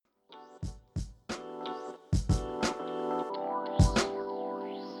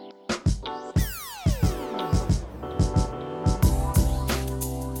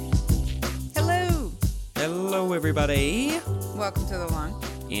everybody. Welcome to the long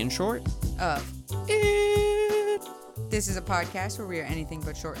And short of it. This is a podcast where we are anything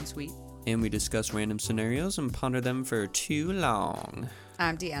but short and sweet. And we discuss random scenarios and ponder them for too long.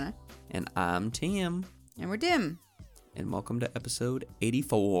 I'm Deanna. And I'm Tim. And we're Dim. And welcome to episode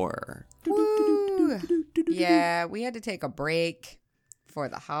 84. Woo! Yeah, we had to take a break for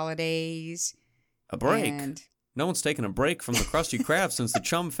the holidays. A break? And... No one's taken a break from the Krusty Krab since the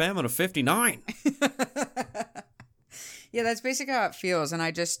Chum famine of 59. Yeah, that's basically how it feels. And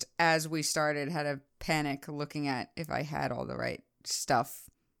I just, as we started, had a panic looking at if I had all the right stuff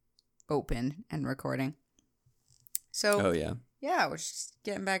open and recording. So, Oh, yeah. Yeah, we're just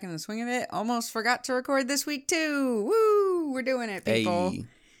getting back in the swing of it. Almost forgot to record this week, too. Woo! We're doing it, people. Hey.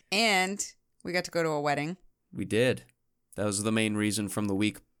 And we got to go to a wedding. We did. That was the main reason from the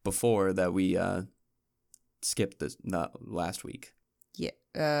week before that we skipped this last week.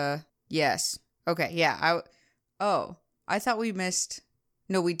 Yeah. Yes. Okay. Yeah. I thought we missed.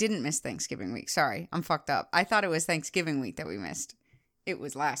 No, we didn't miss Thanksgiving week. Sorry, I'm fucked up. I thought it was Thanksgiving week that we missed. It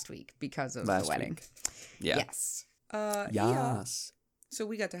was last week because of the wedding. Week. Yeah. Yes. Yes. Yeah. So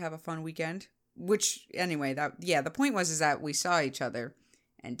we got to have a fun weekend. Which anyway, the point is that we saw each other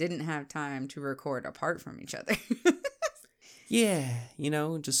and didn't have time to record apart from each other. Yeah,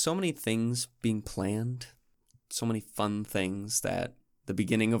 just so many things being planned. So many fun things that the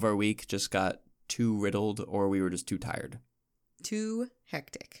beginning of our week just got too riddled or we were just too tired. Too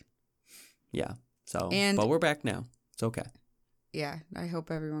hectic. Yeah. So, but we're back now. It's okay. Yeah, I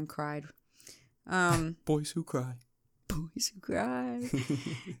hope everyone cried. Boys who cry. Boys who cry.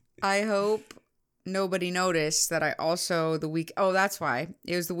 I hope nobody noticed that I also that's why.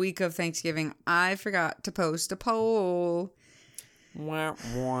 It was the week of Thanksgiving. I forgot to post a poll. Wah,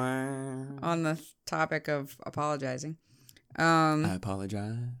 wah. On the topic of apologizing. I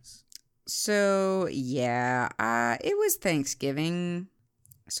apologize. So, yeah, it was Thanksgiving,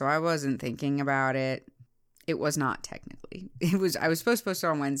 so I wasn't thinking about it. It was not technically. I was supposed to post it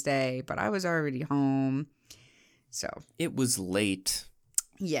on Wednesday, but I was already home, so. It was late.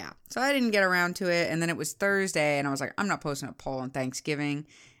 Yeah, so I didn't get around to it, and then it was Thursday, and I was like, I'm not posting a poll on Thanksgiving.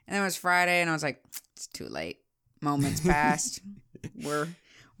 And then it was Friday, and I was like, it's too late. Moments passed. We're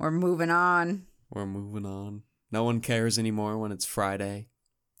moving on. We're moving on. No one cares anymore when it's Friday.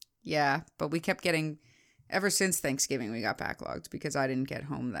 Yeah, but we kept getting, ever since Thanksgiving, we got backlogged because I didn't get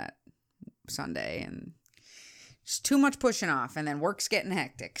home that Sunday and just too much pushing off, and then work's getting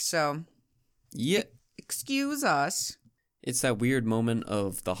hectic. So, yeah, excuse us. It's that weird moment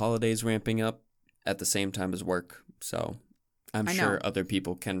of the holidays ramping up at the same time as work. So I'm sure other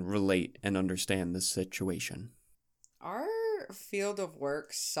people can relate and understand this situation. Our field of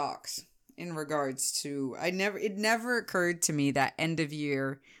work sucks in regards to, it never occurred to me that end of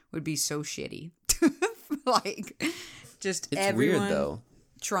year would be so shitty. Like, just it's everyone weird, though.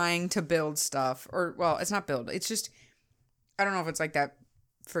 Trying to build stuff, or, well, it's not build, it's just, I don't know if it's like that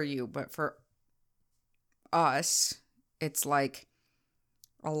for you, but for us, it's like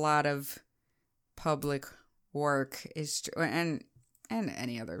a lot of public work is, and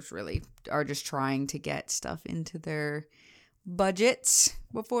any others really, are just trying to get stuff into their budgets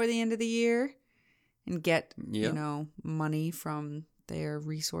before the end of the year and get, money from their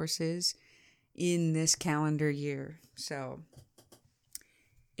resources in this calendar year. So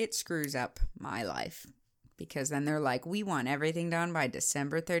it screws up my life because then they're like, we want everything done by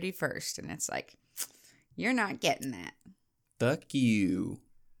December 31st. And it's like, you're not getting that. Fuck you.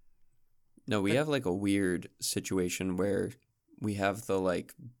 No, we have like a weird situation where we have the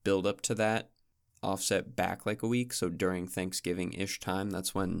build up to that offset back like a week. So during Thanksgiving-ish time,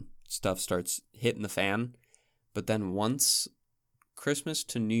 that's when stuff starts hitting the fan. But then once Christmas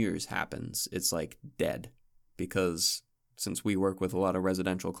to New Year's happens, it's dead. Because since we work with a lot of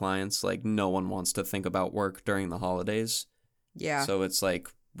residential clients, no one wants to think about work during the holidays. Yeah. So it's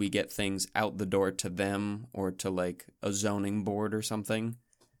we get things out the door to them or to a zoning board or something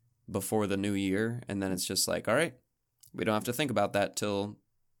before the new year. And then it's just all right, we don't have to think about that till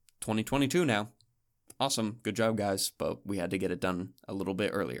 2022 now. Awesome. Good job, guys. But we had to get it done a little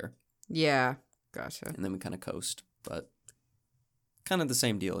bit earlier. Yeah. Gotcha. And then we kind of coast. But kind of the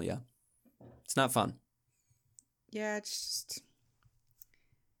same deal, yeah. It's not fun. Yeah, it's just...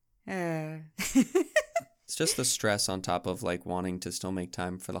 It's just the stress on top of wanting to still make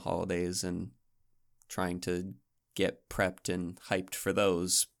time for the holidays and trying to get prepped and hyped for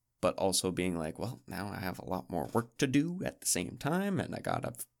those, but also being well, now I have a lot more work to do at the same time, and I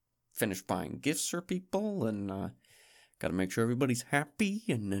gotta finish buying gifts for people, and gotta make sure everybody's happy,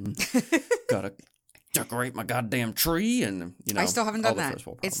 and then gotta decorate my goddamn tree, and I still haven't done that. First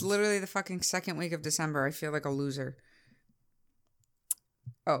world It's problems. literally the fucking second week of December. I feel like a loser.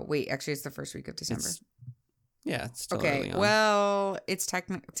 Oh wait, actually, it's the first week of December. It's still okay. early on. Well, it's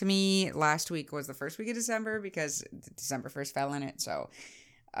to me. Last week was the first week of December because December 1st fell in it. So,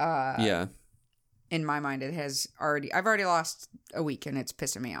 yeah. in my mind, I've already lost a week, and it's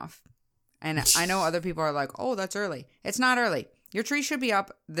pissing me off. And I know other people are like, "Oh, that's early." It's not early. Your tree should be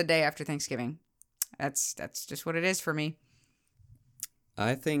up the day after Thanksgiving. That's just what it is for me.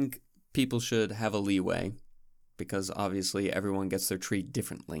 I think people should have a leeway because obviously everyone gets their tree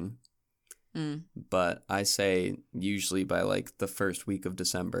differently. But I say usually by like the first week of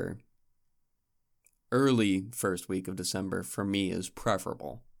December, early first week of December for me is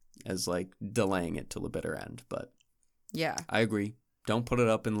preferable as like delaying it till the bitter end. But yeah, I agree. Don't put it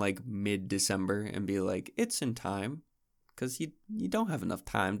up in like mid-December and be like, it's in time, because you don't have enough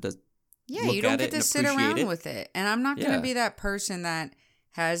time to look you don't at get it to and sit appreciate around it. with it. And I'm not going to Yeah. be that person that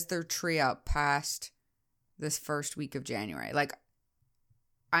has their tree up past this first week of January. Like,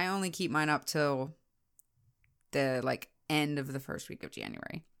 I only keep mine up till the like end of the first week of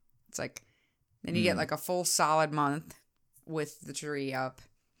January. It's like then you get like a full solid month with the tree up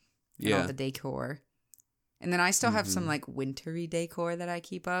and all the decor. And then I still have some like wintry decor that I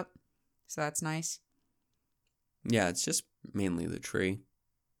keep up. So that's nice. Yeah, it's just mainly the tree.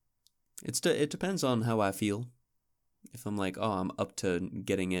 It depends on how I feel. If I'm like, oh, I'm up to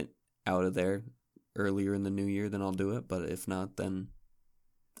getting it out of there earlier in the new year, then I'll do it. But if not, then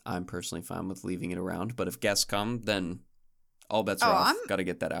I'm personally fine with leaving it around. But if guests come, then all bets are off. Got to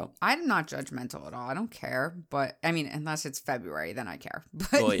get that out. I'm not judgmental at all. I don't care. But I mean, unless it's February, then I care.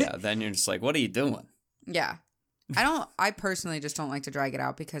 But Well, yeah, then you're just like, what are you doing? yeah. I personally just don't like to drag it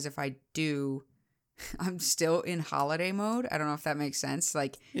out because if I do, I'm still in holiday mode. I don't know if that makes sense.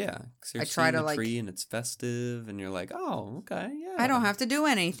 Like, yeah, because you're I try seeing to the like, tree and it's festive, and you're like, oh, okay, yeah. I don't have to do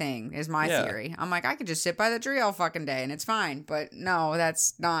anything, is my Yeah. theory. I'm like, I could just sit by the tree all fucking day and it's fine. But no,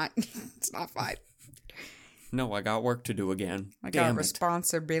 that's not, it's not fine. No, I got work to do again. I Damn got it.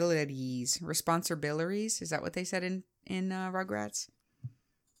 responsibilities. Responsibilities? Is that what they said in Rugrats?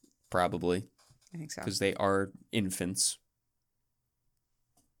 Probably, I think so. because they are infants.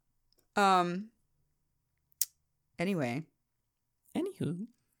 Anyway, Anywho.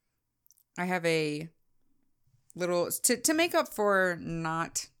 I have a little to make up for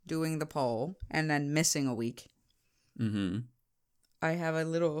not doing the poll and then missing a week. I have a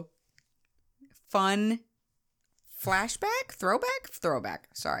little fun throwback.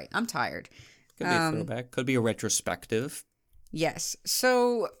 Sorry, I'm tired. Could be a throwback. Could be a retrospective. Yes.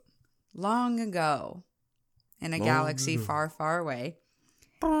 So long ago, in a galaxy far, far away.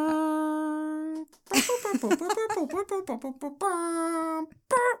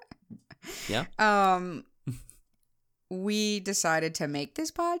 Yeah. We decided to make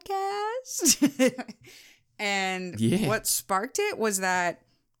this podcast. And what sparked it was that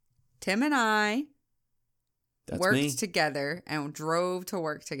Tim and I worked together and drove to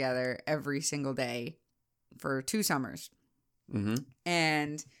work together every single day for 2 summers.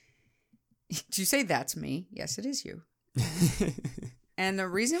 And did you say that's me? Yes, it is you. And the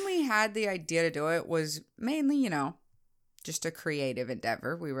reason we had the idea to do it was mainly, just a creative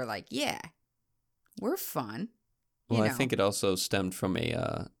endeavor. We were like, yeah, we're fun. Well, I think it also stemmed from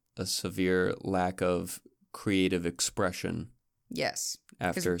a severe lack of creative expression. Yes.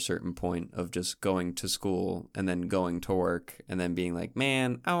 After a certain point of just going to school and then going to work and then being like,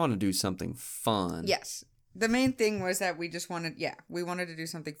 man, I want to do something fun. Yes. The main thing was that we wanted to do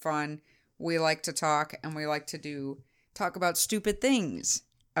something fun. We like to talk and we like to talk about stupid things.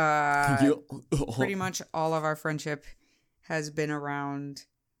 Pretty much all of our friendship has been around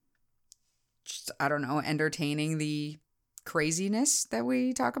just, I don't know, entertaining the craziness that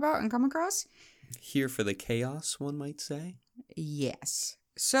we talk about and come across. Here for the chaos, one might say. Yes.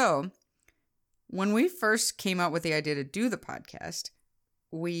 So, when we first came up with the idea to do the podcast,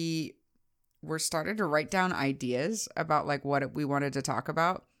 we were started to write down ideas about like what we wanted to talk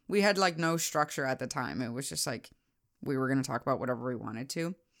about. We had like no structure at the time. It was just like we were going to talk about whatever we wanted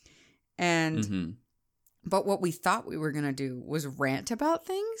to. And but what we thought we were going to do was rant about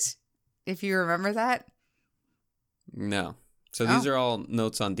things. If you remember that. No. So these are all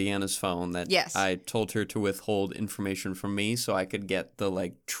notes on Deanna's phone that I told her to withhold information from me so I could get the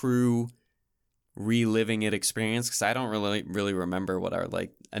like true reliving it experience, because I don't really remember what our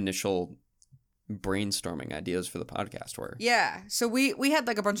like initial brainstorming ideas for the podcast were. Yeah. So we had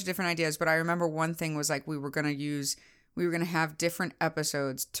like a bunch of different ideas, but I remember one thing was like we were going to have different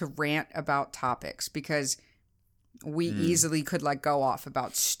episodes to rant about topics because we easily could like go off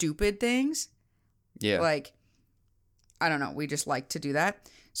about stupid things. Yeah. Like, I don't know. We just like to do that.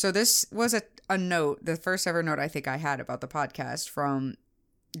 So this was a note, the first ever note I think I had about the podcast from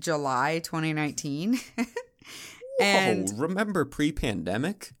July 2019. And Whoa, remember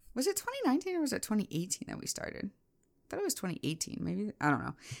pre-pandemic? was it 2019 or was it 2018 that we started? I thought it was 2018. Maybe. I don't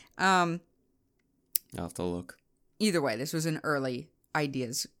know. I'll have to look. Either way, this was an early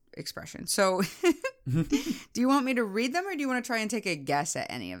ideas expression. So do you want me to read them or do you want to try and take a guess at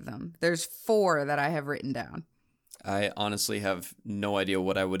any of them? There's 4 that I have written down. I honestly have no idea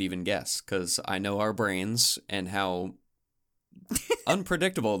what I would even guess because I know our brains and how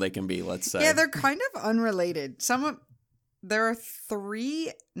unpredictable they can be, let's say. Yeah, they're kind of unrelated. There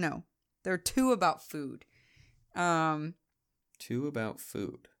are 2 about food. 2 about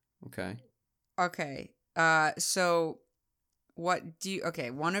food. Okay. Okay. So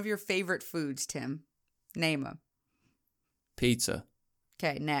one of your favorite foods, Tim. Name them. Pizza.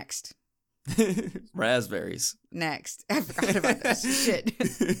 Okay, next. Raspberries. Next. I forgot about this.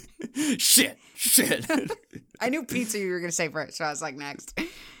 Shit. Shit. I knew pizza you were going to say first, so I was like, next.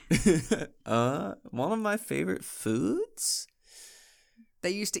 One of my favorite foods?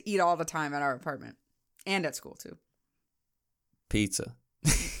 They used to eat all the time at our apartment. And at school, too. Pizza.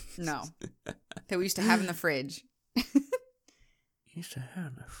 No. That we used to have in the fridge. Used to have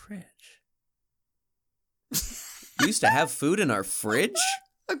in the fridge. We used to have food in our fridge?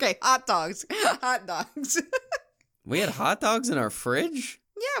 Okay, hot dogs. Hot dogs. We had hot dogs in our fridge?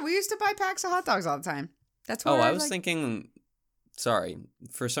 Yeah, we used to buy packs of hot dogs all the time. That's what I was thinking. Sorry,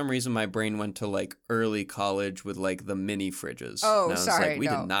 for some reason my brain went to like early college with like the mini fridges. Oh, and I was sorry, like, we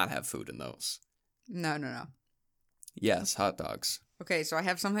no. did not have food in those. No. Yes, hot dogs. Okay, so I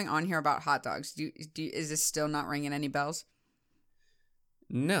have something on here about hot dogs. Is this still not ringing any bells?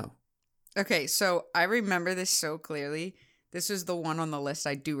 No. Okay, so I remember this so clearly. This was the one on the list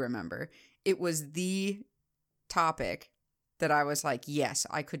I do remember. It was the topic that I was like, yes,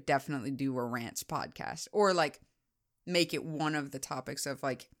 I could definitely do a rants podcast. Or like make it one of the topics of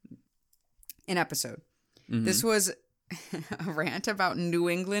like an episode. Mm-hmm. This was a rant about New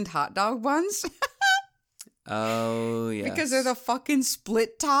England hot dog buns. Oh, yeah. Because they're the fucking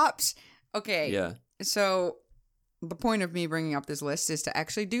split tops. Okay. Yeah. So the point of me bringing up this list is to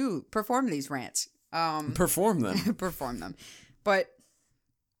actually perform these rants. Perform them. Perform them. But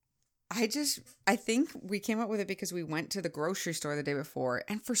I think we came up with it because we went to the grocery store the day before,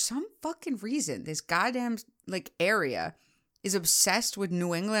 and for some fucking reason, this goddamn like area is obsessed with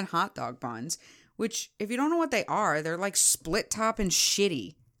New England hot dog buns, which if you don't know what they are, they're like split top and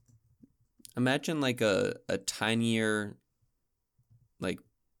shitty. Imagine like a tinier, like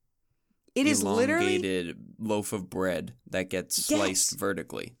it is elongated loaf of bread that gets sliced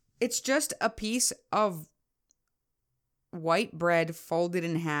vertically. It's just a piece of white bread folded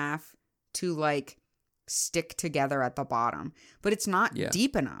in half to like stick together at the bottom. But it's not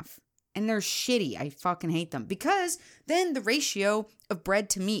deep enough. And they're shitty. I fucking hate them. Because then the ratio of bread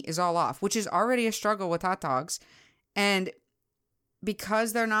to meat is all off, which is already a struggle with hot dogs. And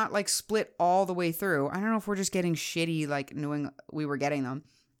because they're not like split all the way through, I don't know if we're just getting shitty like knowing we were getting them.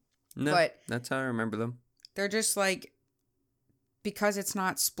 No, but that's how I remember them. They're just like, because it's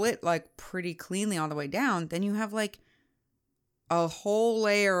not split like pretty cleanly all the way down, then you have like a whole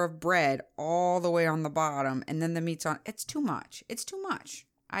layer of bread all the way on the bottom, and then the meat's on. It's too much. It's too much.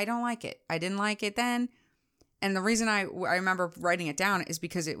 I don't like it. I didn't like it then. And the reason I remember writing it down is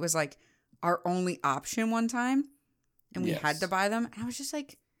because it was like our only option one time, and we had to buy them. And I was just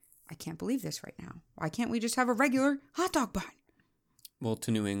like, I can't believe this right now. Why can't we just have a regular hot dog bun? Well,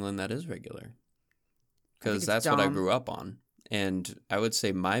 to New England, that is regular. Because that's what I grew up on. And I would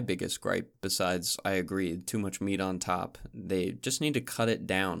say my biggest gripe, besides I agree, too much meat on top, they just need to cut it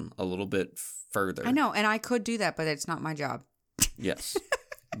down a little bit further. I know, and I could do that, but it's not my job. Yes.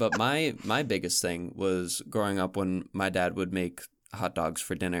 But my biggest thing was growing up when my dad would make hot dogs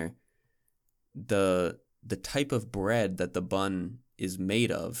for dinner, the type of bread that the bun is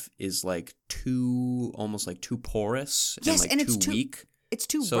made of is like almost like too porous and like and too weak. It's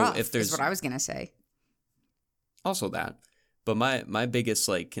too rough, is what I was going to say. Also that. But my biggest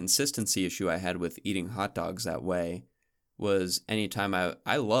like consistency issue I had with eating hot dogs that way was anytime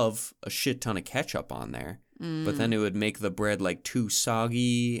I love a shit ton of ketchup on there, but then it would make the bread like too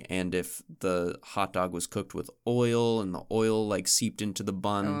soggy, and if the hot dog was cooked with oil and the oil like seeped into the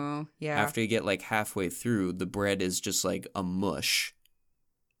bun, after you get like halfway through, the bread is just like a mush.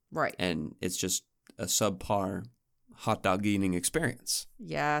 Right. And it's just a subpar hot dog eating experience.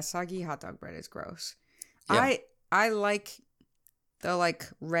 Yeah, soggy hot dog bread is gross. Yeah. I like the like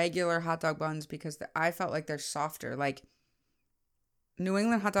regular hot dog buns because I felt like they're softer. Like New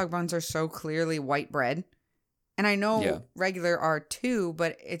England hot dog buns are so clearly white bread. And I know regular are too,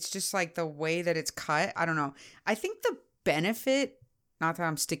 but it's just like the way that it's cut. I don't know. I think the benefit, not that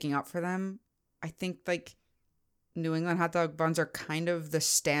I'm sticking up for them, I think like New England hot dog buns are kind of the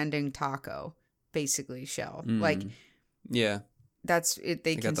standing taco, basically, shell. Like, yeah, that's it.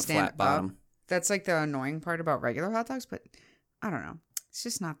 They can the stand flat bottom. up. That's like the annoying part about regular hot dogs, but I don't know. It's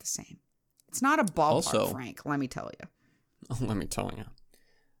just not the same. It's not a ballpark, Also, Frank, let me tell you. Let me tell you.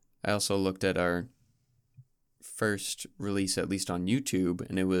 I also looked at our first release, at least on YouTube,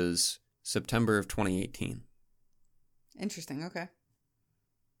 and it was September of 2018. Interesting. Okay.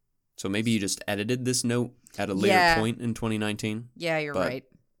 So maybe you just edited this note at a later point in 2019. Yeah, you're right.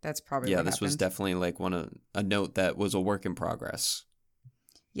 That's probably what this happened. was definitely like a note that was a work in progress.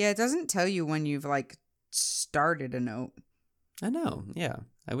 Yeah, it doesn't tell you when you've like started a note. I know. Yeah,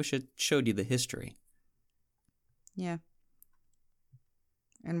 I wish it showed you the history. Yeah.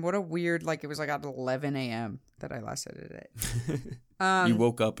 And what a weird, like, it was like at 11 a.m. that I last edited it. You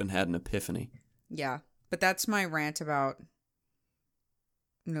woke up and had an epiphany. Yeah. But that's my rant about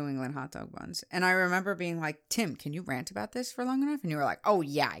New England hot dog buns. And I remember being like, Tim, can you rant about this for long enough? And you were like, oh,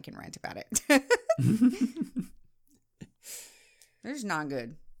 yeah, I can rant about it. They're just not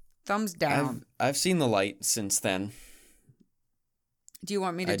good. Thumbs down. I've seen the light since then. Do you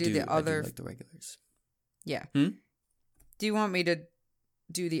want me to do the other? I do like the regulars. Yeah. Do you want me to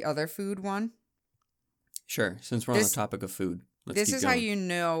do the other food one? Sure. Since we're on the topic of food, this is how you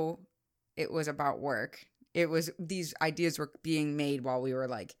know it was about work. It was, these ideas were being made while we were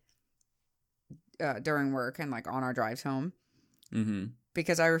like during work and like on our drives home. Mm-hmm.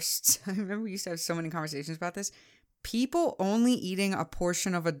 Because I remember we used to have so many conversations about this. People only eating a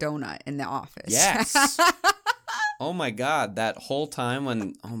portion of a donut in the office. Yes. Oh my God. That whole time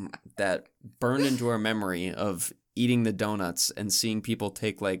when that burned into our memory of eating the donuts and seeing people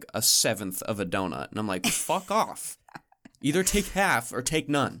take like a seventh of a donut. And I'm like, fuck off. Either take half or take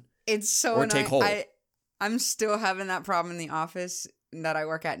none. It's so or annoying. Take whole. I'm still having that problem in the office that I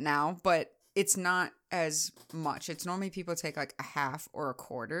work at now, but it's not as much. It's normally people take like a half or a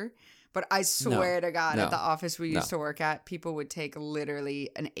quarter. But I swear to God, at the office we used to work at, people would take literally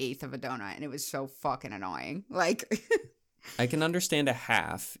an eighth of a donut, and it was so fucking annoying. Like, I can understand a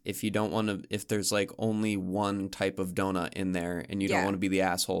half if you don't want to, if there's like only one type of donut in there, and you don't want to be the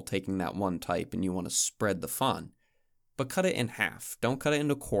asshole taking that one type, and you want to spread the fun. But cut it in half. Don't cut it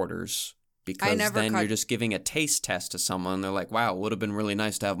into quarters, because then you're just giving a taste test to someone. They're like, wow, it would have been really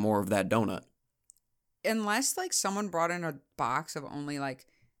nice to have more of that donut. Unless like someone brought in a box of only like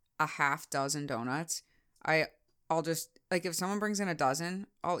a half dozen donuts, I'll just, like, if someone brings in a dozen,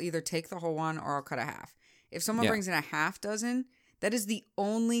 I'll either take the whole one or I'll cut a half. If someone brings in a half dozen, that is the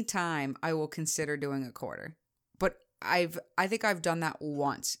only time I will consider doing a quarter. But I think I've done that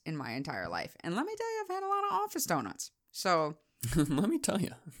once in my entire life. And let me tell you, I've had a lot of office donuts. So let me tell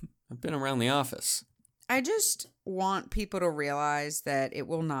you, I've been around the office. I just want people to realize that it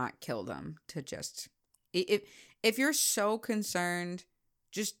will not kill them to just, if you're so concerned,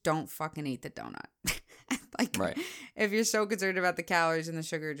 just don't fucking eat the donut. Like, right. If you're so concerned about the calories and the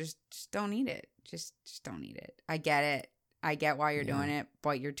sugar, just don't eat it. Just don't eat it. I get it. I get why you're doing it,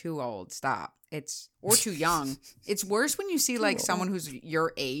 but you're too old. Stop. Or too young. It's worse when you see like someone who's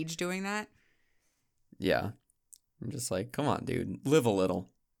your age doing that. Yeah. I'm just like, come on, dude. Live a little.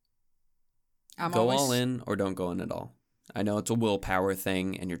 Go all in or don't go in at all. I know it's a willpower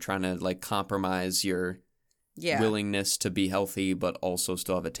thing and you're trying to like compromise your willingness to be healthy, but also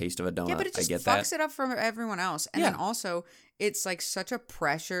still have a taste of a donut. Yeah, but it just fucks it up for everyone else. And then also, it's like such a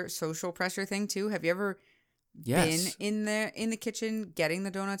social pressure thing too. Have you ever been in the kitchen getting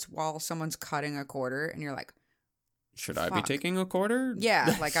the donuts while someone's cutting a quarter, and you're like, should I be taking a quarter?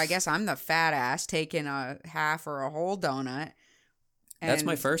 Yeah, like I guess I'm the fat ass taking a half or a whole donut. That's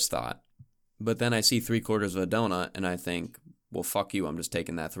my first thought. But then I see 3/4 of a donut, and I think, well, fuck you. I'm just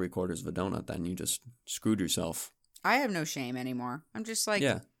taking that 3/4 of a donut. Then you just screwed yourself. I have no shame anymore. I'm just like,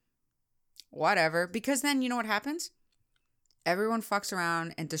 whatever. Because then you know what happens? Everyone fucks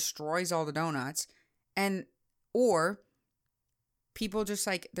around and destroys all the donuts. Or people just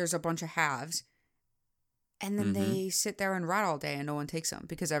like, there's a bunch of halves. And then they sit there and rot all day and no one takes them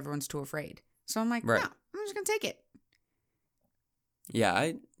because everyone's too afraid. So I'm like, no, I'm just going to take it.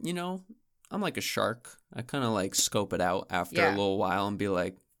 Yeah, I'm like a shark. I kind of like scope it out after a little while and be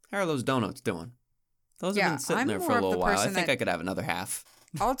like, how are those donuts doing? Those have been sitting there for a little while. I think I could have another half.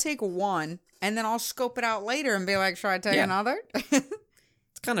 I'll take one and then I'll scope it out later and be like, should I take another?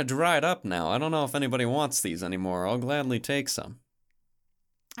 It's kind of dried up now. I don't know if anybody wants these anymore. I'll gladly take some.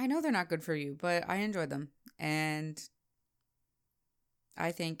 I know they're not good for you, but I enjoy them. And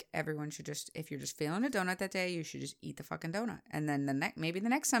I think everyone should just, if you're just feeling a donut that day, you should just eat the fucking donut. And then maybe the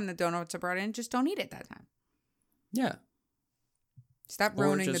next time the donuts are brought in, just don't eat it that time. Yeah. Stop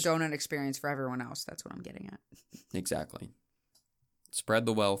ruining the donut experience for everyone else. That's what I'm getting at. Exactly. Spread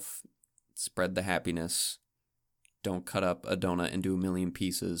the wealth. Spread the happiness. Don't cut up a donut into a million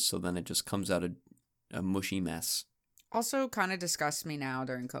pieces so then it just comes out a mushy mess. Also kind of disgusts me now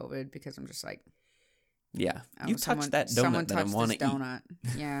during COVID because I'm just like... Yeah. You touched that donut that I want to eat.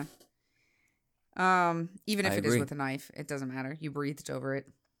 Yeah. Even if it is with a knife, it doesn't matter. You breathed over it.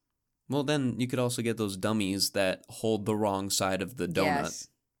 Well, then you could also get those dummies that hold the wrong side of the donut. Yes.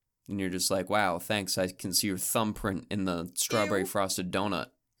 And you're just like, wow, thanks. I can see your thumbprint in the strawberry frosted donut.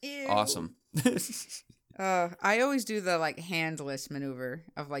 Ew. Awesome. I always do the like handless maneuver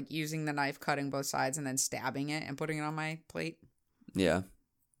of like using the knife, cutting both sides, and then stabbing it and putting it on my plate. Yeah.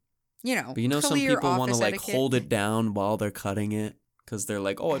 You know, but some people want to like hold it down while they're cutting it because they're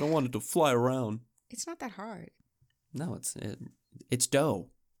like, oh, I don't want it to fly around. It's not that hard. No, it's dough.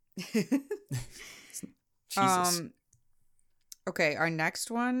 Jesus. Okay, our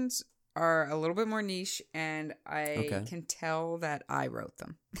next ones are a little bit more niche, and I can tell that I wrote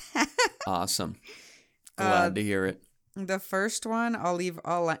them. Awesome. Glad to hear it. The first one,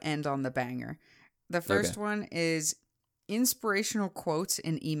 I'll end on the banger. The first one is inspirational quotes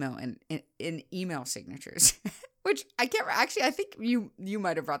in email in email signatures, which I can't actually. I think you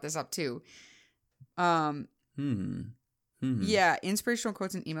might have brought this up too. Yeah, inspirational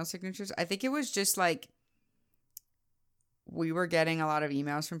quotes and email signatures. I think it was just like we were getting a lot of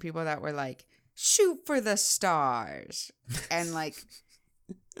emails from people that were like, shoot for the stars, and like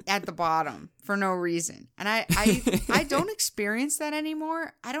at the bottom for no reason. And I don't experience that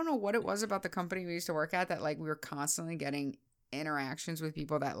anymore. I don't know what it was about the company we used to work at that like we were constantly getting interactions with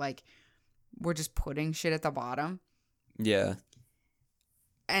people that like were just putting shit at the bottom. Yeah.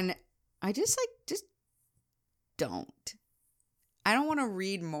 And I just don't. I don't want to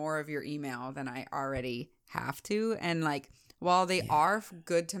read more of your email than I already have to. And like, while they are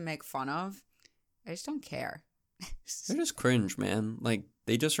good to make fun of, I just don't care. They're just cringe, man. Like,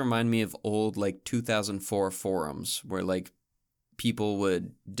 they just remind me of old, like, 2004 forums where, like, people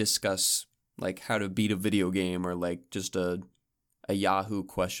would discuss, like, how to beat a video game or, like, just a Yahoo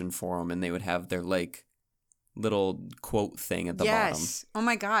question forum, and they would have their, like, little quote thing at the bottom. Oh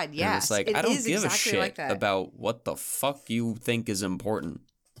my God, yes. And it's like, I don't give a shit about what the fuck you think is important.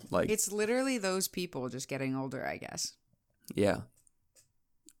 Like, it's literally those people just getting older, I guess. Yeah.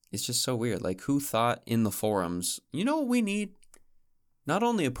 It's just so weird. Like, who thought in the forums, you know what we need? Not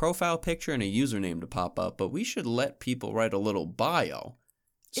only a profile picture and a username to pop up, but we should let people write a little bio.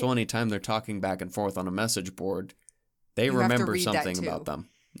 So anytime they're talking back and forth on a message board, they remember something about them.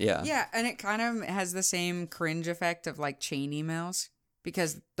 Yeah. Yeah, and it kind of has the same cringe effect of like chain emails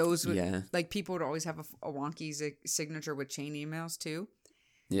because those would, like people would always have a wonky signature with chain emails too.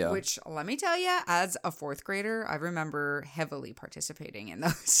 Yeah. Which, let me tell you, as a fourth grader, I remember heavily participating in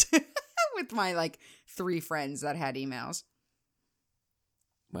those with my like 3 friends that had emails.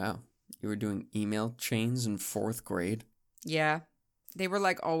 Wow. You were doing email chains in 4th grade? Yeah. They were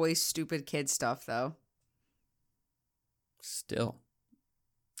like always stupid kid stuff though. Still.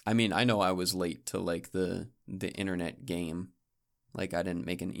 I mean, I know I was late to like the internet game. Like I didn't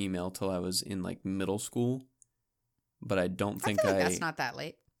make an email till I was in like middle school. But I don't think I feel like that's not that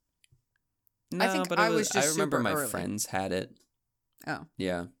late. No, I think but I remember my friends had it. Oh.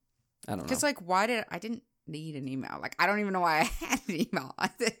 Yeah. I don't know. Because like I didn't need an email. Like I don't even know why I had an email.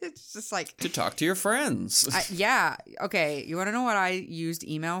 It's just like to talk to your friends. Yeah. Okay. You want to know what I used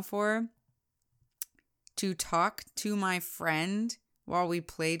email for? To talk to my friend while we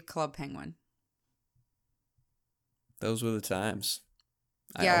played Club Penguin. Those were the times.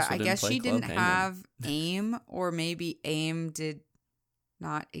 Yeah, I guess she didn't have AIM, or maybe AIM did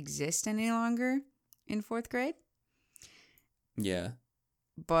not exist any longer in 4th grade. Yeah.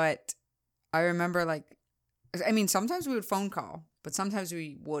 But I remember like, I mean, sometimes we would phone call, but sometimes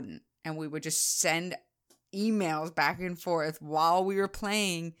we wouldn't. And we would just send emails back and forth while we were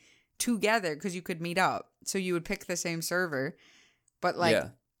playing together because you could meet up. So you would pick the same server. But like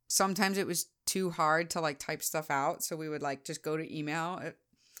sometimes it was too hard to like type stuff out. So we would like just go to email.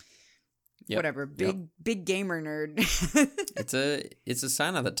 Whatever. Big gamer nerd. It's a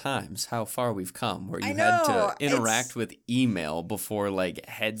sign of the times how far we've come where you had to interact with email before like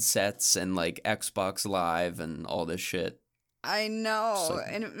headsets and like Xbox Live and all this shit. I know. Like,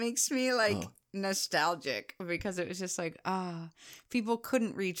 and it makes me like nostalgic because it was just like, people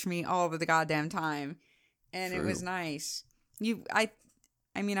couldn't reach me all of the goddamn time. And It was nice.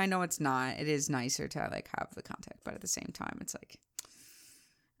 I mean, I know it's not. It is nicer to like have the contact, but at the same time, it's like,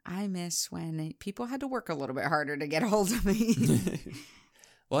 I miss when people had to work a little bit harder to get a hold of me.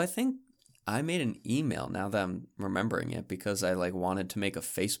 Well, I think I made an email now that I'm remembering it because I like wanted to make a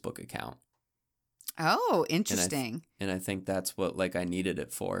Facebook account. Oh, interesting. And I think that's what like I needed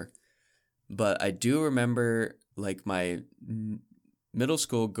it for. But I do remember like my middle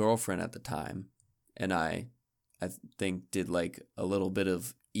school girlfriend at the time and I think did like a little bit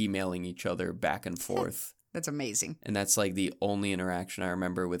of emailing each other back and forth. That's amazing. And that's like the only interaction I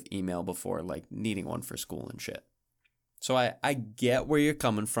remember with email before like needing one for school and shit. So I get where you're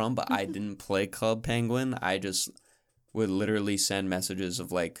coming from, but I didn't play Club Penguin. I just would literally send messages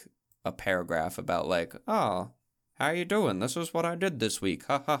of like a paragraph about like, oh, how you doing? This is what I did this week.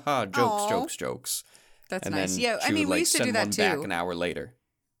 Ha ha ha. Jokes, Aww. jokes, jokes. That's and nice. Then Yeah, I mean, we used to do that too. Back an hour later.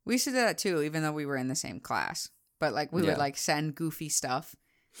 We used to do that too, even though we were in the same class. But like we would like send goofy stuff.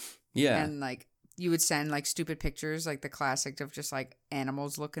 Yeah. And like you would send like stupid pictures, like the classic of just like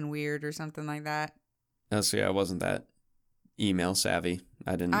animals looking weird or something like that. Oh, so yeah, I wasn't that email savvy.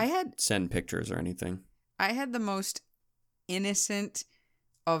 I didn't send pictures or anything. I had the most innocent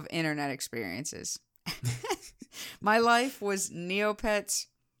of internet experiences. My life was Neopets,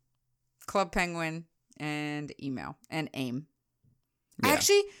 Club Penguin, and email and AIM. Yeah.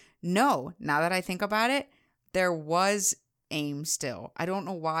 Actually, no. Now that I think about it, there was AIM still. I don't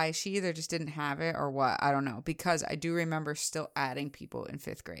know why. She either just didn't have it or what. I don't know. Because I do remember still adding people in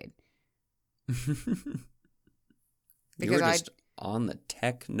 5th grade. You were just on the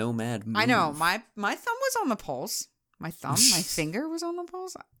tech nomad move. I know. My thumb was on the pulse. My finger was on the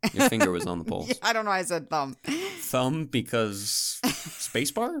pulse. Your finger was on the pulse. Yeah, I don't know why I said thumb. Thumb because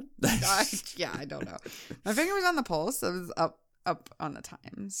spacebar? Yeah, I don't know. My finger was on the pulse. It was up on the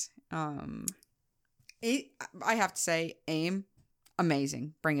times. I have to say, AIM,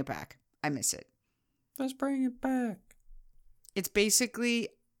 amazing. Bring it back. I miss it. Let's bring it back. It's basically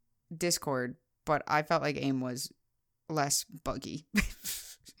Discord, but I felt like AIM was less buggy.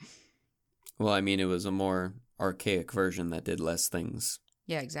 Well, I mean, it was a more archaic version that did less things.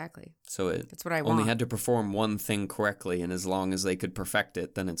 Yeah, exactly. So that's what I only want. had to perform one thing correctly, and as long as they could perfect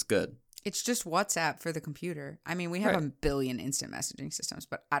it, then it's good. It's just WhatsApp for the computer. I mean, we have a billion instant messaging systems,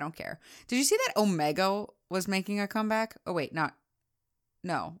 but I don't care. Did you see that Omega was making a comeback? Oh, wait,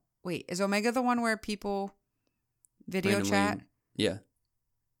 no. Wait, is Omega the one where people video Randomly, chat? Yeah.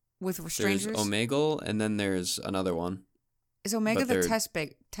 With strangers? There's Omegle, and then there's another one. Is Omega the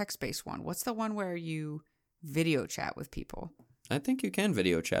text-based one? What's the one where you video chat with people? I think you can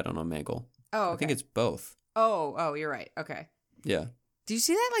video chat on Omegle. Oh, okay. I think it's both. Oh, you're right. Okay. Yeah. Do you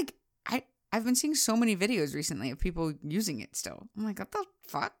see that? Like, I've been seeing so many videos recently of people using it still. I'm like, what the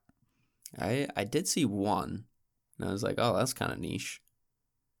fuck? I did see one, and I was like, oh, that's kind of niche.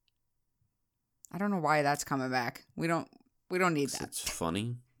 I don't know why that's coming back. We don't need that. It's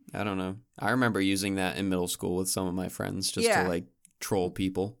funny. I don't know. I remember using that in middle school with some of my friends just to like troll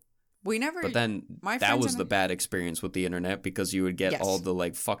people. But then that was the bad experience with the internet because you would get all the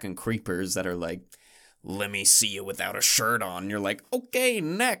like fucking creepers that are like, let me see you without a shirt on. You're like, okay,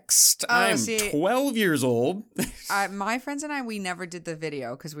 next. I'm 12 years old. My friends and I, we never did the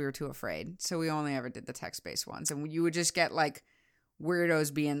video because we were too afraid. So we only ever did the text-based ones. And you would just get like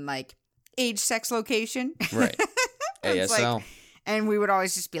weirdos being like, age, sex, location. Right. ASL. Like, and we would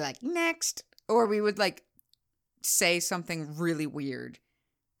always just be like, next. Or we would like say something really weird.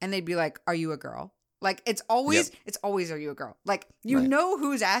 And they'd be like, are you a girl? Like, it's always, are you a girl? Like, you know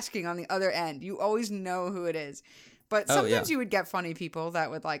who's asking on the other end. You always know who it is. But sometimes you would get funny people that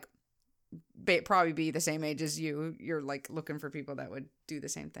would, like, probably be the same age as you. You're, like, looking for people that would do the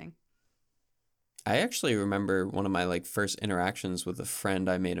same thing. I actually remember one of my, like, first interactions with a friend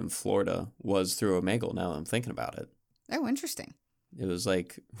I made in Florida was through Omegle, now that I'm thinking about it. Oh, interesting. It was,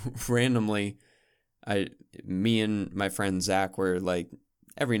 like, randomly, me and my friend Zach were, like,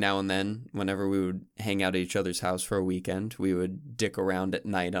 every now and then, whenever we would hang out at each other's house for a weekend, we would dick around at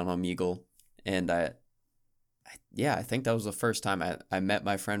night on Omegle. And I think that was the first time I met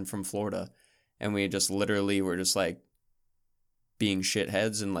my friend from Florida. And we just literally were just like being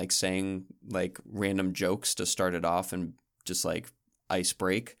shitheads and like saying like random jokes to start it off and just like ice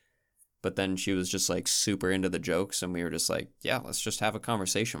break. But then she was just like super into the jokes. And we were just like, yeah, let's just have a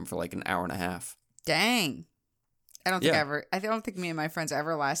conversation for like an hour and a half. Dang. I don't think me and my friends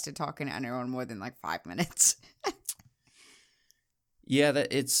ever lasted talking to anyone more than like 5 minutes. Yeah,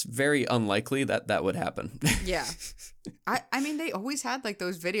 it's very unlikely that would happen. Yeah. I mean, they always had like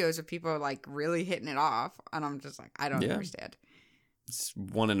those videos of people like really hitting it off. And I'm just like, I don't understand. It's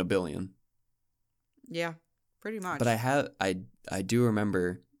 1 in a billion. Yeah, pretty much. But I do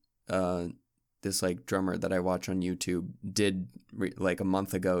remember this like drummer that I watch on YouTube did like a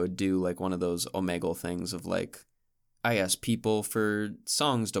month ago do like one of those Omegle things of like, I ask people for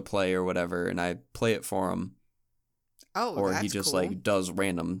songs to play or whatever, and I play it for him. Oh, or that's he just cool. like does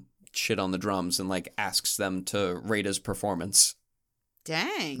random shit on the drums and like asks them to rate his performance.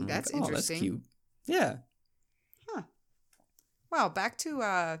 Dang, that's like, interesting. That's cute. Yeah. Huh. Well, back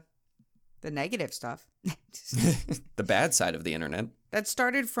to the negative stuff. The bad side of the internet. That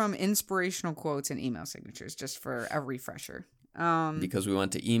started from inspirational quotes and email signatures, just for a refresher. Because we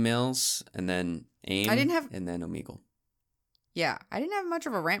went to emails and then AIM and then Omegle. Yeah, I didn't have much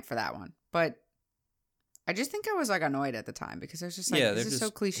of a rant for that one, but I just think I was like annoyed at the time because I was just like, this is so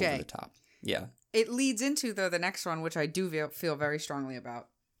cliche. Over the top. Yeah. It leads into, though, the next one, which I do feel very strongly about.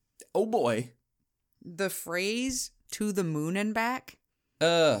 Oh, boy. The phrase, to the moon and back.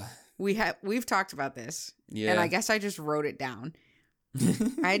 We've talked about this. Yeah. And I guess I just wrote it down.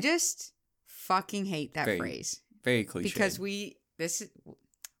 I just fucking hate that phrase. Very cliche. Because we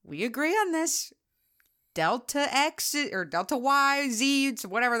agree on this. Delta X or Delta Y, Z,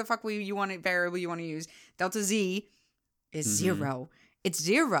 whatever the fuck variable you want to use. Delta Z is 0. It's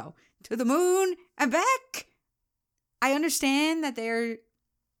 0. To the moon and back. I understand that they're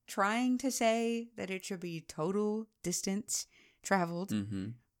trying to say that it should be total distance traveled.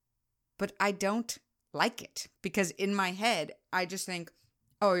 But I don't like it. Because in my head, I just think,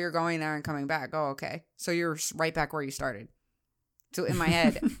 oh, you're going there and coming back. Oh, okay. So you're right back where you started. So in my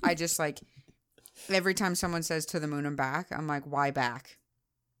head, I just like, every time someone says to the moon and back, I'm like, why back?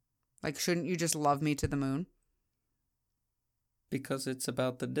 Like, shouldn't you just love me to the moon? Because it's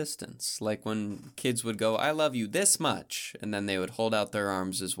about the distance. Like when kids would go, I love you this much. And then they would hold out their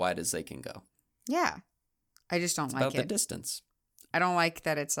arms as wide as they can go. Yeah. I just don't like it. It's about the distance. I don't like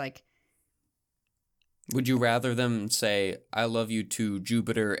that it's like. Would you rather them say, I love you to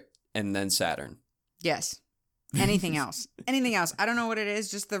Jupiter and then Saturn? Yes. Anything else. Anything else. I don't know what it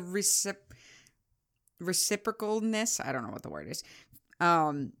is. Just the reciprocalness. I don't know what the word is.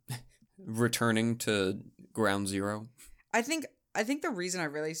 Returning to ground zero. I think the reason I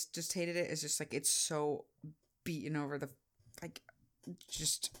really just hated it is just like it's so beaten over the like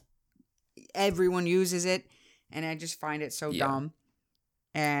just everyone uses it and I just find it so dumb.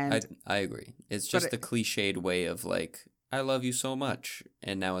 And I agree. It's just the cliched way of like, I love you so much.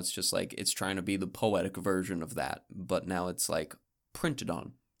 And now it's just like it's trying to be the poetic version of that. But now it's like printed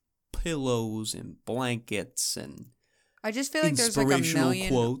on pillows and blankets and I just feel like there's like a million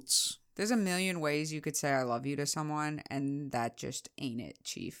quotes. There's a million ways you could say I love you to someone, and that just ain't it,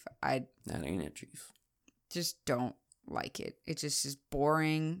 Chief. That ain't it, Chief. Just don't like it. It just is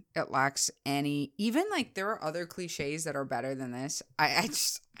boring. It lacks any. Even like there are other cliches that are better than this. I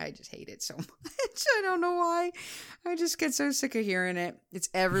just hate it so much. I don't know why. I just get so sick of hearing it. It's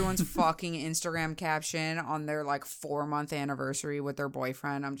everyone's fucking Instagram caption on their like 4-month anniversary with their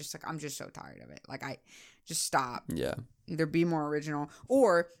boyfriend. I'm just so tired of it. Like I just stop. Yeah. Either be more original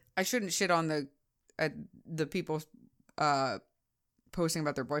or I shouldn't shit on the people posting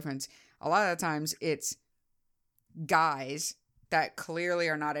about their boyfriends. A lot of the times it's guys that clearly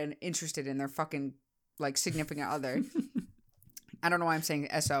are not interested in their fucking like significant other. I don't know why I'm saying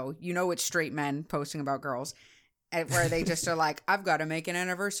SO. You know it's straight men posting about girls where they just are like, I've got to make an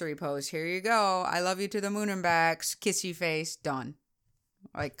anniversary post. Here you go. I love you to the moon and back. Kiss you face. Done.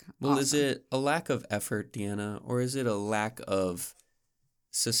 Like, well, awesome. Is it a lack of effort, Deanna, or is it a lack of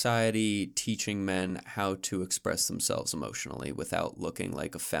society teaching men how to express themselves emotionally without looking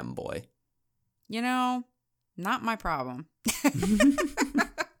like a femboy? You know, not my problem.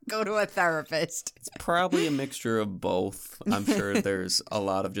 Go to a therapist. It's probably a mixture of both. I'm sure there's a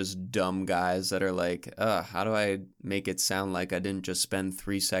lot of just dumb guys that are like, how do I make it sound like I didn't just spend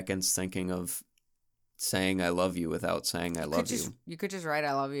 3 seconds thinking of saying I love you without saying I love you? You could just write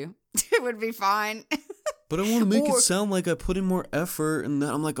I love you. It would be fine. But I want to make it sound like I put in more effort and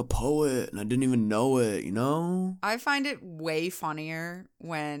that I'm like a poet and I didn't even know it, you know? I find it way funnier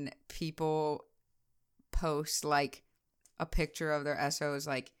when people post like a picture of their SO's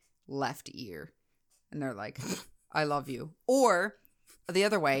like left ear and they're like, I love you. Or the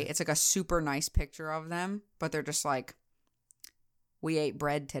other way, it's like a super nice picture of them, but they're just like, we ate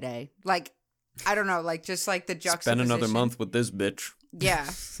bread today. Like, I don't know, like just like the juxtaposition. Spend another month with this bitch. Yeah.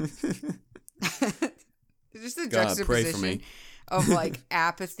 Just the juxtaposition of like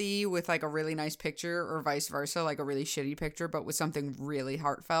apathy with like a really nice picture or vice versa, like a really shitty picture, but with something really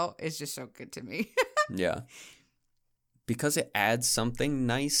heartfelt is just so good to me. Yeah. Because it adds something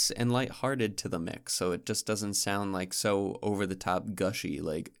nice and lighthearted to the mix. So it just doesn't sound like so over the top gushy,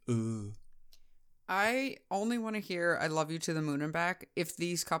 like, ugh. I only want to hear I love you to the moon and back if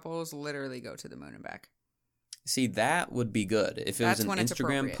these couples literally go to the moon and back. See, that would be good. If it That's was an when it's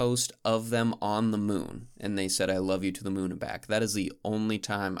Instagram appropriate. post of them on the moon and they said, I love you to the moon and back, that is the only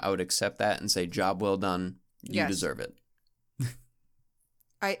time I would accept that and say, job well done. You Yes. deserve it.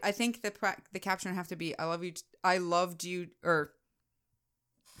 I think the caption would have to be I love you. I loved you, or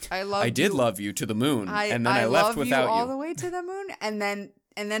I loved. I did love you to the moon, and then I left love without you all you. the way to the moon, and then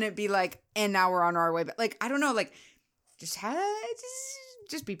it'd be like, and now we're on our way. But like, I don't know, like,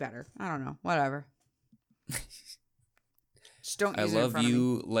 just be better. I don't know, whatever. Just don't. I Use it in love front of me.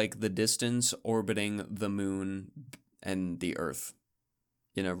 you like the distance orbiting the moon and the Earth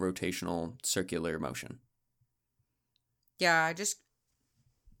in a rotational circular motion. Yeah, I just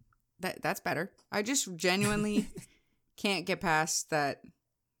that's better. I just genuinely can't get past that.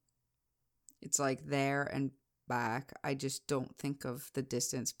 It's like there and back. I just don't think of the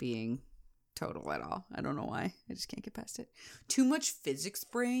distance being total at all. I don't know why. I just can't get past it. Too much physics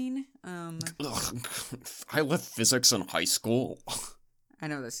brain. Ugh, I left physics in high school. I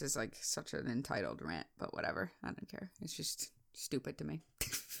know this is like such an entitled rant, but whatever. I don't care. It's just stupid to me.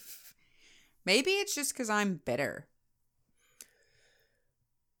 Maybe it's just because I'm bitter.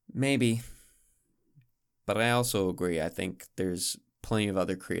 Maybe. But I also agree. I think there's plenty of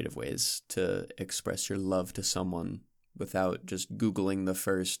other creative ways to express your love to someone without just Googling the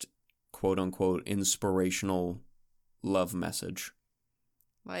first quote-unquote inspirational love message.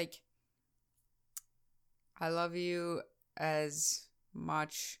 Like, I love you as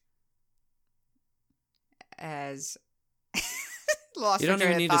much as... Lost You my don't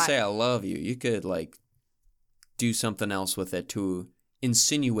train even of need to thought. say I love you. You could, like, do something else with it to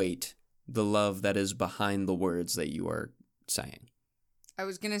insinuate the love that is behind the words that you are saying. I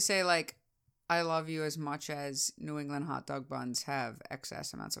was going to say, like, I love you as much as New England hot dog buns have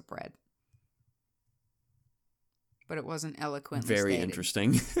excess amounts of bread. But it wasn't eloquently Very stated.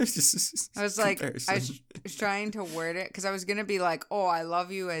 interesting. I was like, I was trying to word it because I was going to be like, oh, I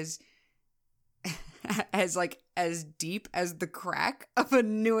love you as as deep as the crack of a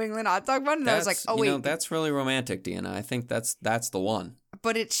New England hot dog bun. And I was like, oh, wait. That's really romantic, Deanna. I think that's the one.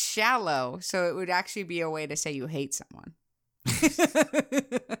 But it's shallow, so it would actually be a way to say you hate someone.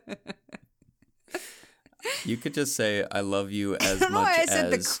 You could just say, I love you as I don't know much why I as...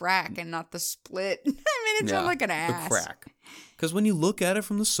 said the crack and not the split. I mean, it sounds like an ass. The crack. Because when you look at it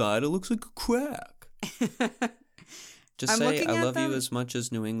from the side, it looks like a crack. Just I'm say, looking I at love you them. as much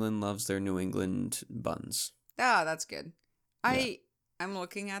as New England loves their New England buns. Ah, that's good. I'm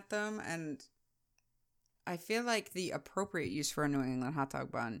looking at them, and I feel like the appropriate use for a New England hot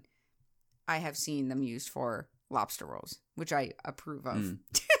dog bun, I have seen them used for lobster rolls, which I approve of.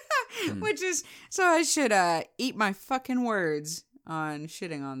 Which is, so I should eat my fucking words on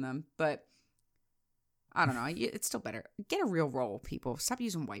shitting on them, but I don't know. It's still better. Get a real roll, people. Stop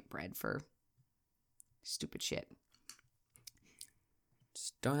using white bread for stupid shit.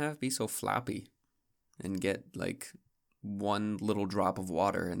 Just don't have to be so floppy and get like one little drop of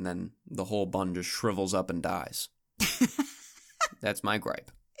water and then the whole bun just shrivels up and dies. That's my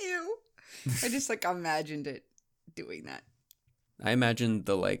gripe. Ew. I just like imagined it doing that. I imagined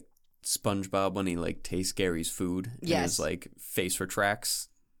the like SpongeBob when he like tastes Gary's food and Yes. his like face retracts.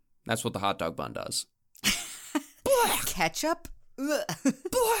 That's what the hot dog bun does. Ketchup? Ugh.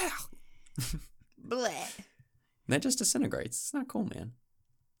 Bleh. And that just disintegrates. It's not cool, man.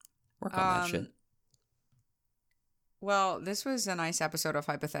 Work on that shit. Well, this was a nice episode of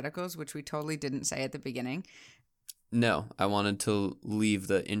Hypotheticals, which we totally didn't say at the beginning. No, I wanted to leave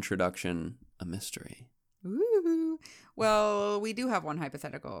the introduction a mystery. Ooh. Well, we do have one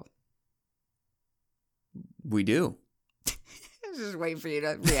hypothetical. We do. I was just waiting for you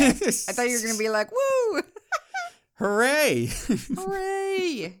to react. I thought you were going to be like, woo! Hooray!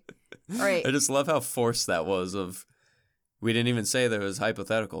 Hooray! All right. I just love how forced that was of, we didn't even say there was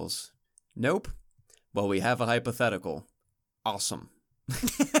hypotheticals. Nope. Well, we have a hypothetical. Awesome.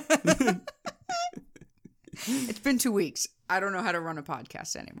 It's been 2 weeks. I don't know how to run a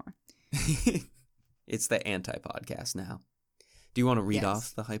podcast anymore. It's the anti-podcast now. Do you want to read Yes.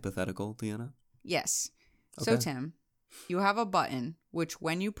 off the hypothetical, Deanna? Yes. So, Okay. Tim, you have a button which,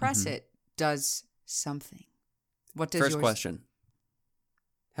 when you press Mhm. it, does something. What does First yours... question.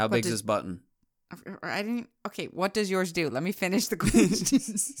 How big's this button? I didn't... Okay, what does yours do? Let me finish the question.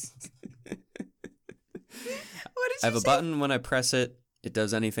 What did I have you a say? button. When I press it, it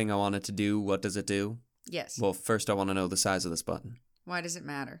does anything I want it to do. What does it do? Yes. Well, first I want to know the size of this button. Why does it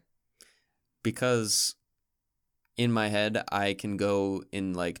matter? Because in my head, I can go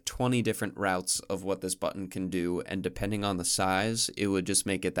in like 20 different routes of what this button can do, and depending on the size, it would just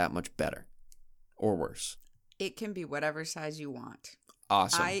make it that much better. or worse? It can be whatever size you want.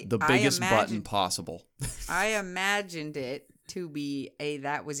 Awesome. The biggest button possible. I imagined it to be a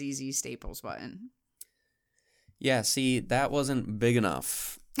that was easy Staples button. Yeah, see, that wasn't big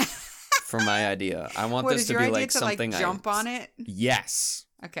enough for my idea. I want this to be like something jump on it? Yes.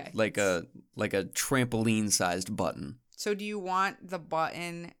 Okay. Like a trampoline-sized button. So do you want the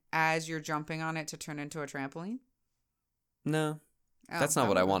button as you're jumping on it to turn into a trampoline? No. That's not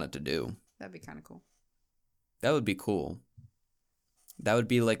what I want it to do. That'd be kind of cool. That would be cool. That would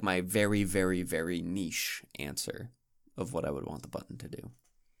be like my very, very, very niche answer of what I would want the button to do.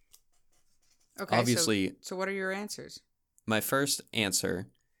 Okay, obviously. So what are your answers? My first answer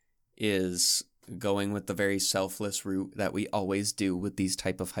is going with the very selfless route that we always do with these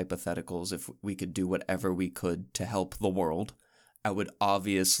type of hypotheticals. If we could do whatever we could to help the world, I would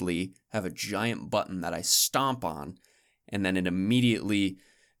obviously have a giant button that I stomp on, and then it immediately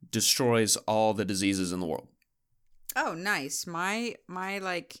destroys all the diseases in the world. Oh, nice. My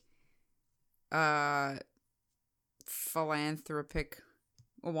like philanthropic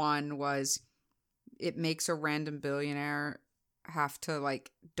one was it makes a random billionaire have to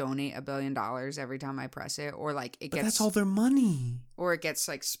like donate $1 billion every time I press it, or like it gets. But that's all their money. Or it gets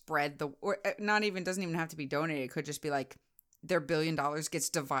like spread or not even doesn't even have to be donated. It could just be like their $1 billion gets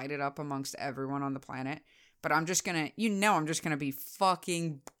divided up amongst everyone on the planet. But I'm just gonna, I'm just gonna be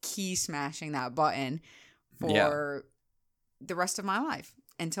fucking key smashing that button for the rest of my life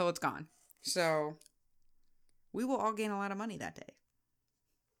until it's gone. So we will all gain a lot of money that day.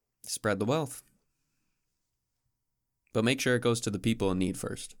 Spread the wealth. But make sure it goes to the people in need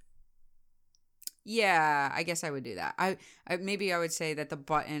first. Yeah, I guess I would do that. I maybe I would say that the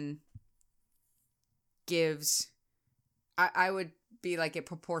button gives. I would be like it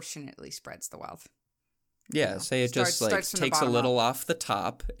proportionately spreads the wealth. Yeah, say it just like takes a little off the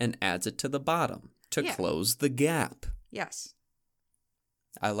top and adds it to the bottom to close the gap. Yes.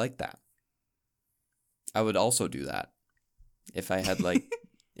 I like that. I would also do that if I had like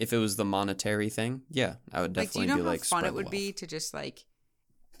if it was the monetary thing. Yeah, I would definitely be like how fun it would be to just like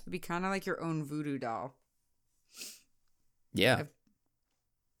be kind of like your own voodoo doll. Yeah.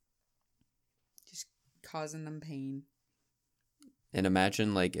 Just causing them pain. And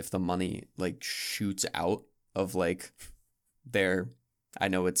imagine like if the money like shoots out of like their, I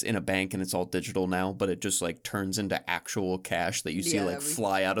know it's in a bank and it's all digital now, but it just like turns into actual cash that you see like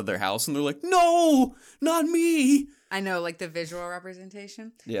fly out of their house and they're like, no, not me. I know, like the visual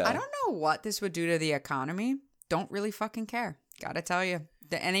representation. Yeah. I don't know what this would do to the economy. Don't really fucking care. Gotta tell you.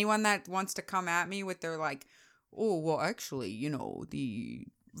 Anyone that wants to come at me with their like, oh, well, actually, the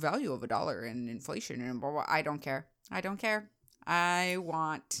value of $1 and inflation and blah, blah, I don't care. I don't care. I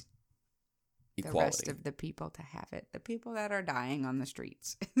want equality. The rest of the people to have it. The people that are dying on the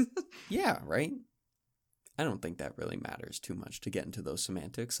streets. Yeah, right? I don't think that really matters too much to get into those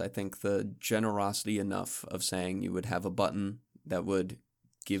semantics. I think the generosity enough of saying you would have a button that would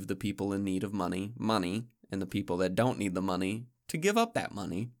give the people in need of money, and the people that don't need the money to give up that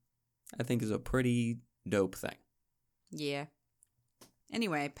money, I think is a pretty dope thing. Yeah.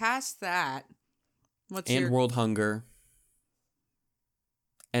 Anyway, past that, world hunger.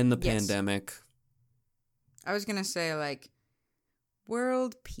 And the pandemic. I was going to say, like,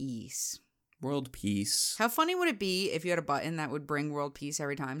 world peace. World peace. How funny would it be if you had a button that would bring world peace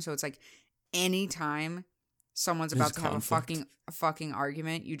every time? So it's like anytime someone's about to have a fucking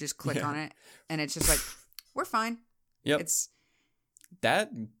argument, you just click on it, and it's just like, we're fine. Yep.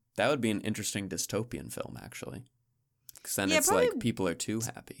 That would be an interesting dystopian film, actually. Because then it's like people are too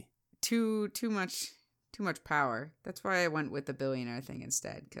happy. Too much power. That's why I went with the billionaire thing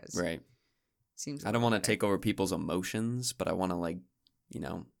instead. Cause right. Seems. I don't want to take over people's emotions, but I want to like,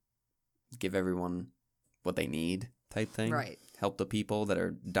 give everyone what they need type thing. Right. Help the people that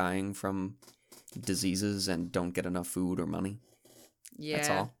are dying from diseases and don't get enough food or money. Yeah. That's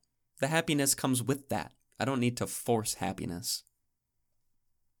all. The happiness comes with that. I don't need to force happiness.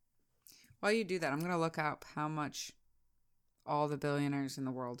 While you do that, I'm going to look up how much all the billionaires in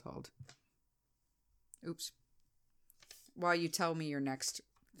the world hold. Oops. While you tell me your next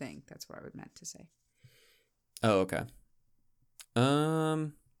thing, that's what I was meant to say. Oh, okay.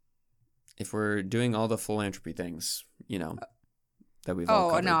 If we're doing all the philanthropy things, that we've all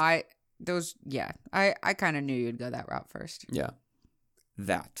covered. Oh, no, I kind of knew you'd go that route first. Yeah.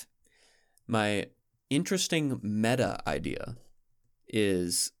 That. My interesting meta idea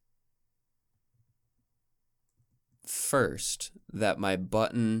is first that my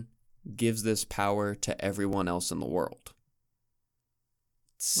button gives this power to everyone else in the world.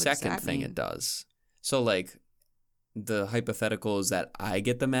 Second thing it does. So like the hypothetical is that I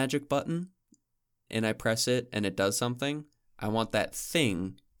get the magic button and I press it and it does something, I want that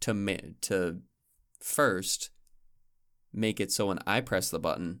thing to first make it so when I press the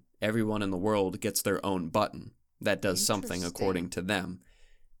button, everyone in the world gets their own button that does something according to them.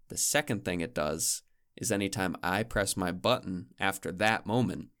 The second thing it does is anytime I press my button after that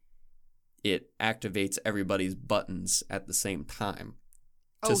moment, it activates everybody's buttons at the same time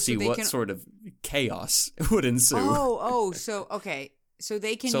to see what sort of chaos would ensue. So, okay. So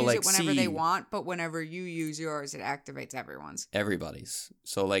they can use it whenever they want, but whenever you use yours, it activates everyone's. Everybody's.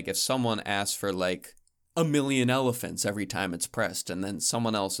 So, like, if someone asks for, like, 1,000,000 elephants every time it's pressed, and then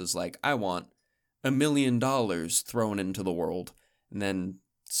someone else is like, I want $1,000,000 thrown into the world, and then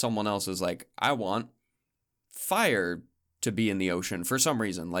someone else is like, I want fire to be in the ocean for some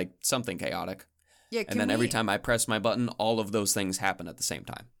reason, like something chaotic. Yeah, and then every time I press my button, all of those things happen at the same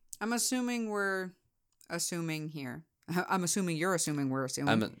time. I'm assuming we're assuming here. I'm assuming you're assuming we're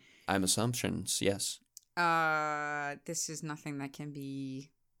assuming. I'm assumptions, yes. This is nothing that can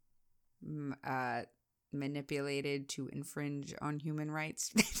be manipulated to infringe on human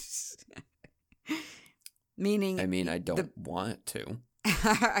rights. Meaning, I mean, I don't want it to.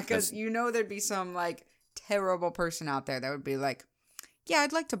 Because there'd be some like terrible person out there that would be like, yeah,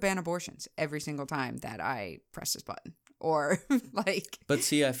 I'd like to ban abortions every single time that I press this button. Or like... But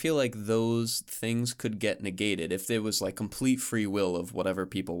see, I feel like those things could get negated. If there was like complete free will of whatever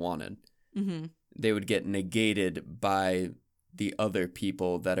people wanted, they would get negated by the other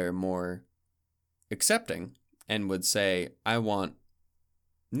people that are more accepting and would say, I want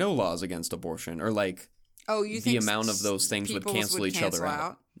no laws against abortion. Or like... Oh, you the think amount of those things would cancel each other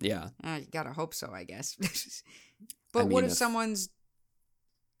out. Yeah. You gotta hope so, I guess. But what if someone's...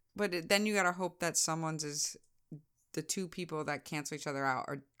 But then you gotta hope that someone's is... The two people that cancel each other out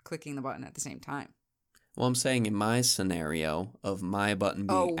are clicking the button at the same time. Well, I'm saying in my scenario of my button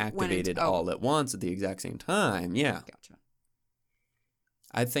being activated all at once at the exact same time, yeah. Gotcha.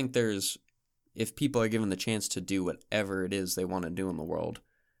 I think if people are given the chance to do whatever it is they want to do in the world,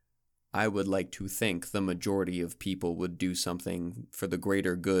 I would like to think the majority of people would do something for the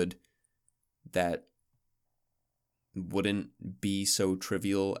greater good that wouldn't be so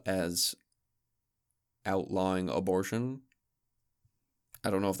trivial as outlawing abortion. I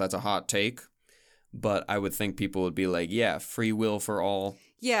don't know if that's a hot take, but I would think people would be like, yeah, free will for all.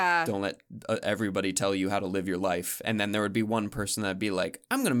 Yeah. Don't let everybody tell you how to live your life. And then there would be one person that'd be like,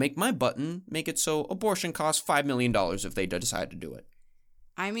 I'm going to make my button make it so abortion costs $5 million if they decide to do it.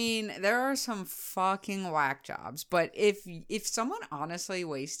 I mean, there are some fucking whack jobs, but if someone honestly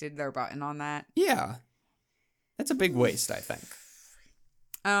wasted their button on that. Yeah. That's a big waste, I think.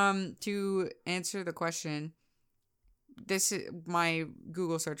 To answer the question, this is my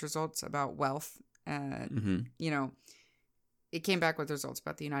Google search results about wealth. It came back with results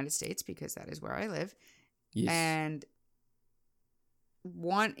about the United States because that is where I live. Yes. And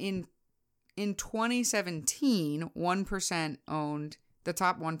in 2017, 1% owned, the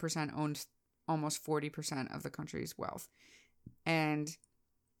top 1% owned almost 40% of the country's wealth.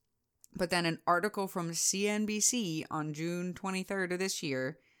 But then an article from CNBC on June 23rd of this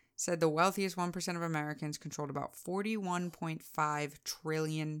year said the wealthiest 1% of Americans controlled about $41.5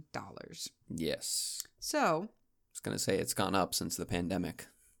 trillion. Yes. So... I was going to say it's gone up since the pandemic.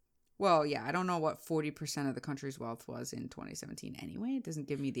 Well, yeah, I don't know what 40% of the country's wealth was in 2017 anyway. It doesn't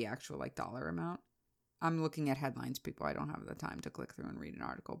give me the actual dollar amount. I'm looking at headlines, people. I don't have the time to click through and read an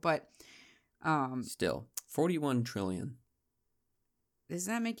article. But still, 41 trillion. Does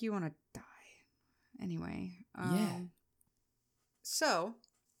that make you want to die? Anyway. Yeah. So.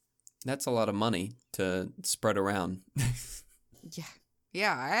 That's a lot of money to spread around. Yeah.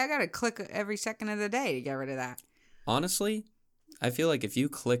 Yeah, I got to click every second of the day to get rid of that. Honestly, I feel like if you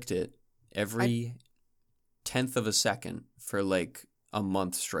clicked it every 10th of a second for like a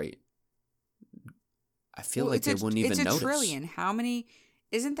month straight, I feel like they wouldn't even notice. It's a trillion. How many?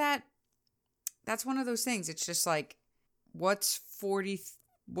 Isn't that? That's one of those things. It's just like, what's 40?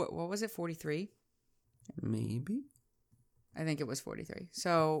 What was it? 43? Maybe. I think it was 43.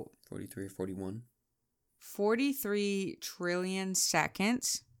 So 43 or 41. 43 trillion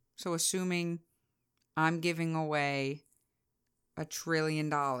seconds. So assuming I'm giving away $1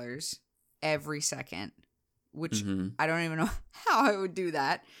 trillion every second, which I don't even know how I would do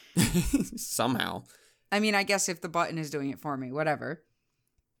that. Somehow. I mean, I guess if the button is doing it for me, whatever.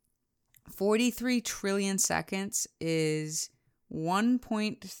 43 trillion seconds is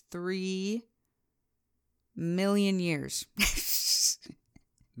 1.3 million years.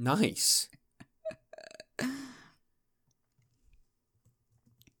 Nice.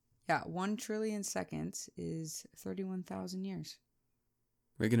 Yeah, 1 trillion seconds is 31,000 years.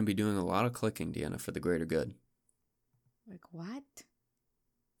 We're going to be doing a lot of clicking, Deanna, for the greater good. Like, what?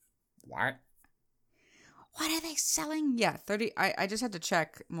 What? What are they selling? Yeah, 30. I just had to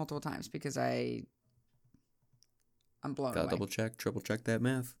check multiple times because I'm blown Gotta away. double check, triple check that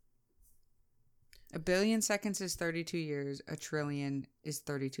math. 1 billion seconds is 32 years. 1 trillion is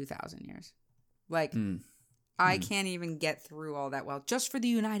 32,000 years. Like, I can't even get through all that well. Just for the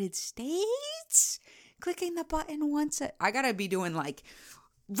United States? Clicking the button once. I gotta be doing, like,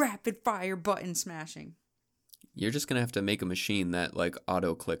 rapid fire button smashing. You're just going to have to make a machine that, like,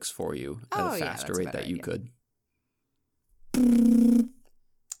 auto-clicks for you at a faster rate that you could.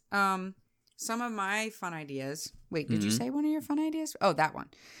 Some of my fun ideas. Wait, did you say one of your fun ideas? Oh, that one.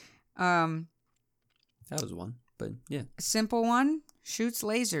 That was one, but yeah. Simple one, shoots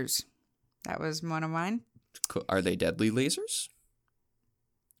lasers. That was one of mine. Are they deadly lasers?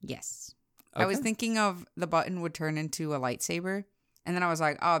 Yes. Okay. I was thinking of the button would turn into a lightsaber. And then I was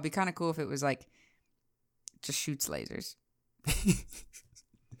like, oh, it'd be kind of cool if it was like, just shoots lasers.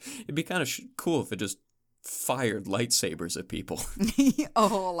 It'd be kind of cool if it just fired lightsabers at people. A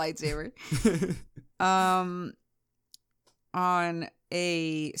whole lightsaber. On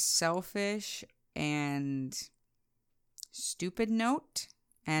a selfish and stupid note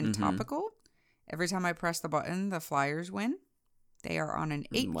and topical, every time I press the button, the Flyers win. They are on an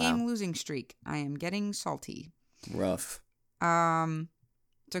 8-game losing streak. I am getting salty. Rough.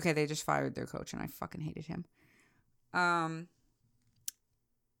 It's okay. They just fired their coach, and I fucking hated him.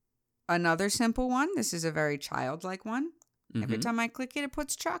 Another simple one. This is a very childlike one. Every time I click it, it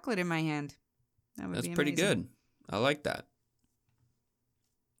puts chocolate in my hand. That's pretty good. I like that.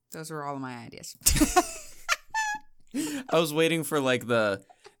 Those were all of my ideas. I was waiting for like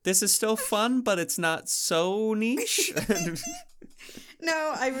this is still fun, but it's not so niche.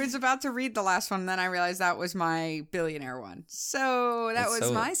 No, I was about to read the last one, and then I realized that was my billionaire one. So that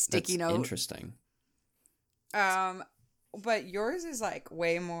was my sticky note. Interesting. But yours is like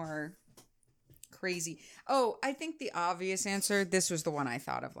way more crazy. Oh, I think the obvious answer, this was the one I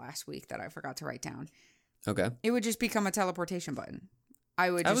thought of last week that I forgot to write down. Okay. It would just become a teleportation button.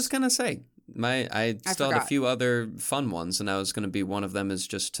 I was gonna say I still had a few other fun ones, and I was gonna be one of them is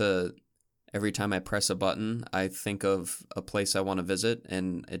just to every time I press a button, I think of a place I want to visit,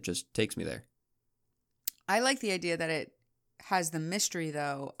 and it just takes me there. I like the idea that it has the mystery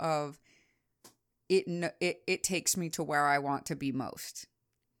though of it takes me to where I want to be most.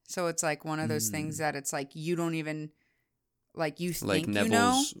 So it's like one of those things that it's like you don't even like you think like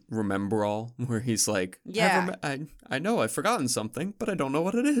Neville's you know? Remember All, where he's like, yeah, I know I've forgotten something, but I don't know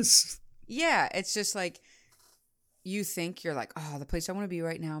what it is. Yeah, it's just like you think you're like, oh, the place I want to be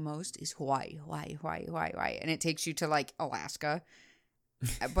right now most is Hawaii, and it takes you to like Alaska.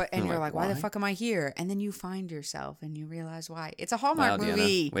 And you're like, why the fuck am I here? And then you find yourself and you realize why. It's a Hallmark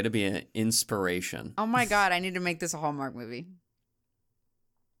movie. Deanna, way to be an inspiration. Oh my God, I need to make this a Hallmark movie.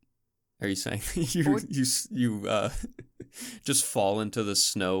 Are you saying you just fall into the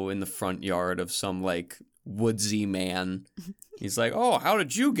snow in the front yard of some like woodsy man? He's like, oh, how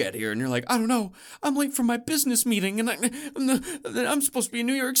did you get here? And you're like, I don't know. I'm late for my business meeting, and I'm supposed to be in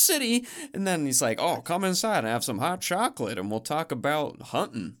New York City. And then he's like, oh, come inside and have some hot chocolate, and we'll talk about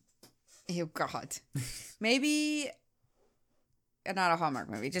hunting. Oh, God. Maybe not a Hallmark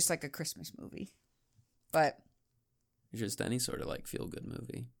movie, just like a Christmas movie. But just any sort of like feel-good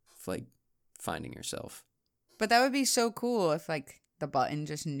movie. Like finding yourself. But that would be so cool if like the button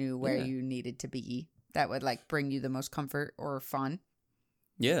just knew where you needed to be. That would like bring you the most comfort or fun.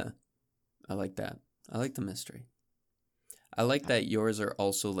 Yeah. I like that. I like the mystery. I like that yours are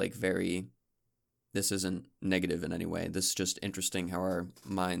also like very, this isn't negative in any way. This is just interesting how our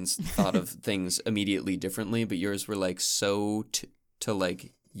minds thought of things immediately differently, but yours were like so to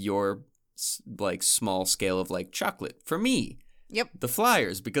like your like small scale of like chocolate for me. Yep. The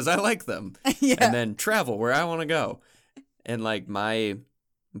Flyers, because I like them. Yeah. And then travel where I want to go. And like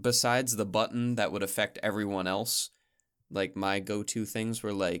besides the button that would affect everyone else, like my go-to things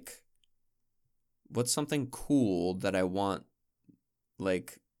were like, what's something cool that I want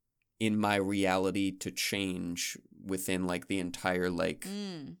like in my reality to change within like the entire like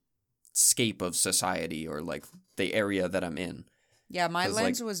scape of society or like the area that I'm in. Yeah, my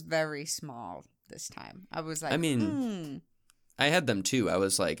lens was very small this time. I was like, I had them too. I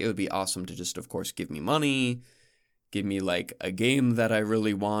was like, it would be awesome to just, of course, give me money, give me like a game that I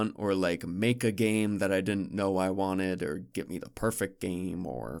really want, or like make a game that I didn't know I wanted, or get me the perfect game,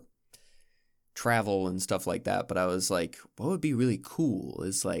 or travel and stuff like that. But I was like, what would be really cool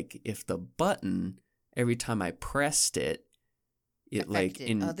is like if the button, every time I pressed it, it like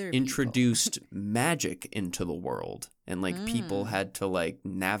introduced magic into the world. And, like, people had to, like,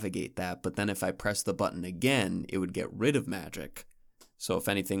 navigate that. But then if I pressed the button again, it would get rid of magic. So if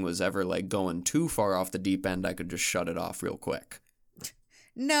anything was ever, like, going too far off the deep end, I could just shut it off real quick.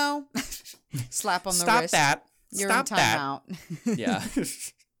 No. Slap on the Stop wrist. that. You're Stop in that. timeout. Yeah.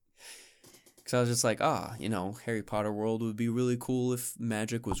 Because I was just like, Harry Potter world would be really cool if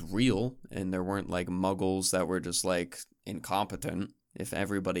magic was real and there weren't, like, muggles that were just, like, incompetent. If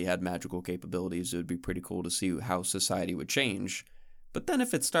everybody had magical capabilities, it would be pretty cool to see how society would change. But then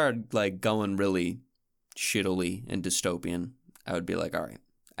if it started, like, going really shittily and dystopian, I would be like, all right,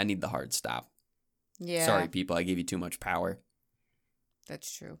 I need the hard stop. Yeah. Sorry, people, I gave you too much power. That's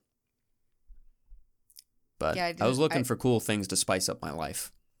true. But yeah, I was looking for cool things to spice up my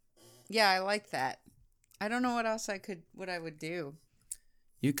life. Yeah, I like that. I don't know what else what I would do.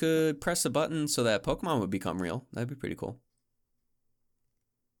 You could press a button so that Pokemon would become real. That'd be pretty cool.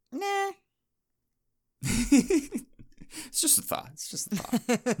 Nah. It's just a thought.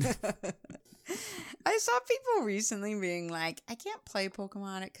 I saw people recently being like, I can't play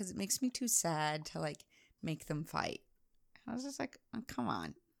Pokemon because it makes me too sad to, like, make them fight. I was just like, oh, come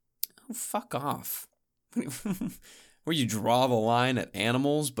on. Oh, fuck off. Where you draw the line at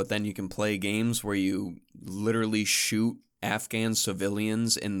animals, but then you can play games where you literally shoot Afghan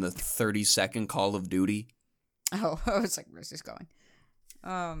civilians in the 30-second Call of Duty. Oh, I was like, where's this going?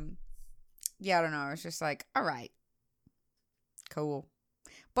 Yeah, I don't know. I was just like, all right. Cool.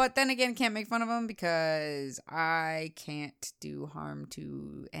 But then again, can't make fun of them because I can't do harm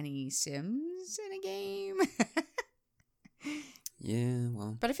to any Sims in a game. Yeah,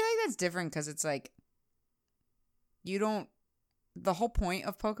 well. But I feel like that's different because it's like, the whole point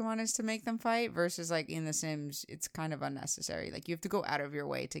of Pokemon is to make them fight versus like in The Sims, it's kind of unnecessary. Like you have to go out of your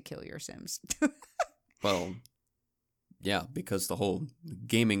way to kill your Sims. Well, yeah, because the whole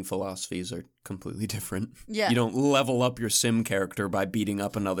gaming philosophies are completely different. Yeah. You don't level up your Sim character by beating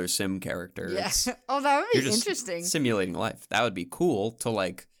up another Sim character. Yeah. Oh, that would be just interesting. Simulating life. That would be cool to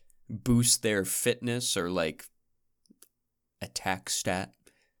like boost their fitness or like attack stat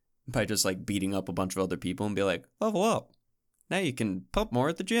by just like beating up a bunch of other people and be like, level up. Now you can pump more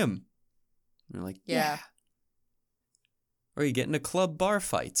at the gym. And you're like, yeah. Or you get into club bar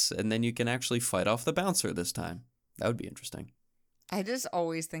fights and then you can actually fight off the bouncer this time. That would be interesting. I just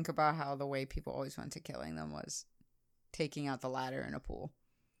always think about how the way people always went to killing them was taking out the ladder in a pool.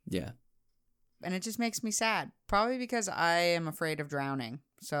 Yeah. And it just makes me sad. Probably because I am afraid of drowning.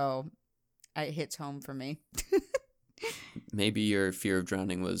 So it hits home for me. Maybe your fear of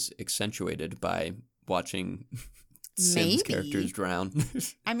drowning was accentuated by watching Sims characters drown.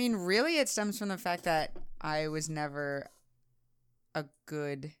 I mean, really, it stems from the fact that I never had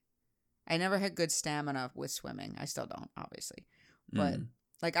good stamina with swimming. I still don't, obviously. But,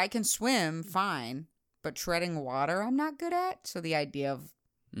 like, I can swim fine, but treading water I'm not good at. So the idea of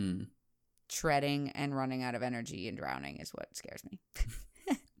treading and running out of energy and drowning is what scares me.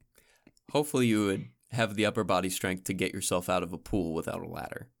 Hopefully you would have the upper body strength to get yourself out of a pool without a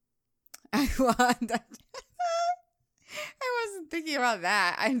ladder. I want that. I wasn't thinking about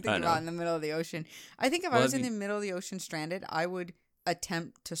that. I'm thinking about in the middle of the ocean. I think if I was in the middle of the ocean stranded, I would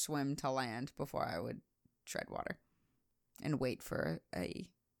attempt to swim to land before I would tread water and wait for a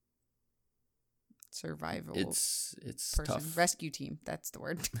survival it's person. tough. Rescue team. That's the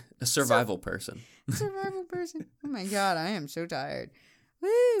word. A survival person. Survival person. Oh my God, I am so tired.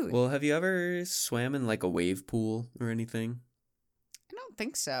 Woo! Well, have you ever swam in like a wave pool or anything? I don't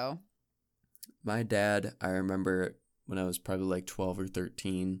think so. My dad, I remember when I was probably like 12 or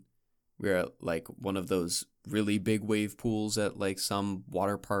 13, we were at like one of those really big wave pools at like some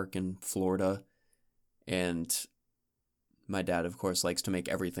water park in Florida. And my dad, of course, likes to make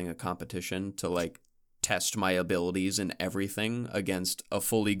everything a competition to like test my abilities in everything against a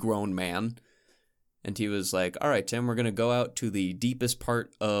fully grown man. And he was like, all right, Tim, we're going to go out to the deepest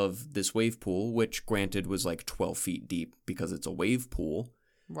part of this wave pool, which granted was like 12 feet deep because it's a wave pool.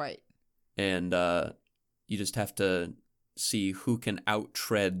 Right. And you just have to see who can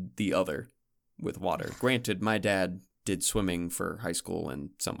out-tread the other with water. Granted, my dad did swimming for high school and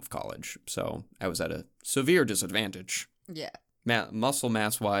some of college, so I was at a severe disadvantage. Yeah. Muscle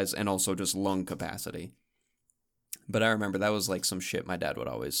mass-wise and also just lung capacity. But I remember that was like some shit my dad would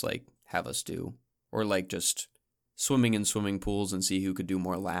always like have us do. Or like just swimming in swimming pools and see who could do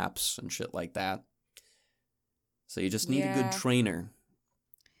more laps and shit like that. So you just need a good trainer.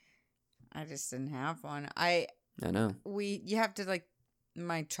 I just didn't have one. I know. You have to, like,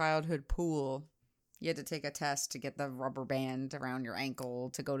 my childhood pool, you had to take a test to get the rubber band around your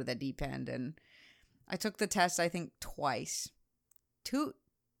ankle to go to the deep end. And I took the test, I think, twice.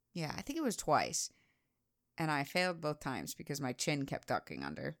 I think it was twice. and I failed both times because my chin kept ducking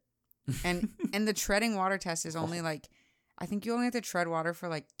under. And the treading water test is only like, I think you only have to tread water for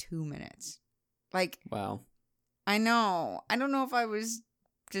like 2 minutes. Like, wow. I know. I don't know if I was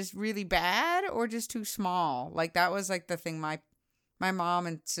just really bad or just too small. Like, that was like the thing my mom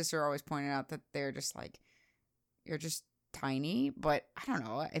and sister always pointed out, that they're just like, you're just tiny. But I don't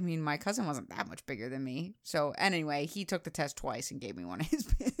know. I mean, my cousin wasn't that much bigger than me. So anyway, he took the test twice and gave me one of his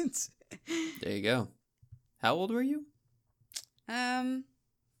pins. There you go. How old were you?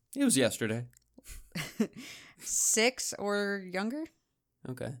 It was yesterday. 6 or younger.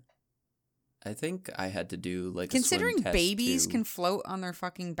 Okay. I think I had to do like considering a swim test babies too. can float on their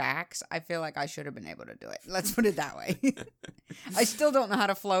fucking backs, I feel like I should have been able to do it. Let's put it that way. I still don't know how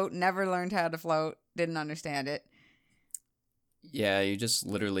to float. Never learned how to float. Didn't understand it. Yeah, you just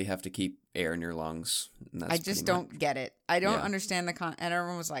literally have to keep air in your lungs. And that's I just don't get it. I don't understand and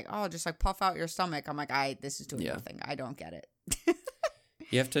everyone was like, "Oh, just like puff out your stomach." I'm like, this is doing nothing. I don't get it.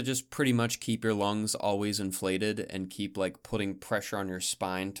 You have to just pretty much keep your lungs always inflated and keep like putting pressure on your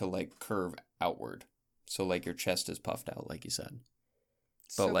spine to like curve outward. So like your chest is puffed out, like you said.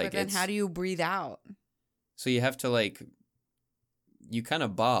 But then how do you breathe out? So you have to like, you kind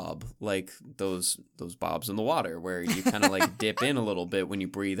of bob like those bobs in the water where you kind of like dip in a little bit when you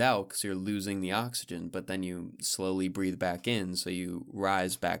breathe out because you're losing the oxygen, but then you slowly breathe back in so you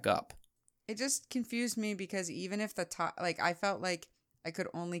rise back up. It just confused me because even if the top, like I felt like I could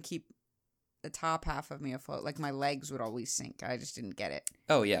only keep the top half of me afloat. Like my legs would always sink. I just didn't get it.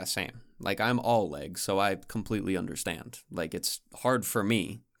 Oh yeah, same. Like I'm all legs, so I completely understand. Like it's hard for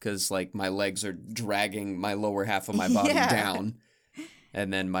me because like my legs are dragging my lower half of my body down.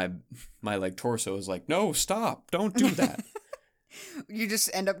 And then my like torso is like, no, stop, don't do that. You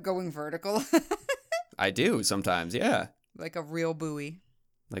just end up going vertical. I do sometimes, yeah. Like a real buoy.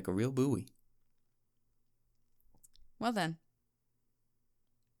 Like a real buoy. Well then.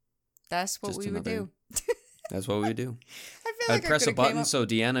 That's what we would do. That's what we would do. I feel like I'd press a button so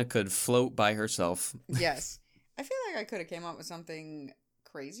Deanna could float by herself. Yes. I feel like I could have came up with something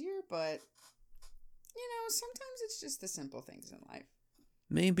crazier, but, you know, sometimes it's just the simple things in life.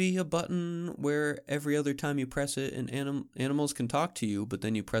 Maybe a button where every other time you press it, and animals can talk to you, but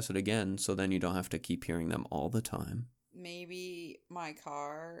then you press it again, so then you don't have to keep hearing them all the time. Maybe my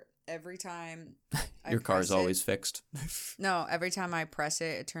car, every time Your car's always fixed. No, every time I press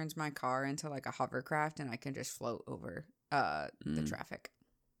it, it turns my car into like a hovercraft, and I can just float over the traffic.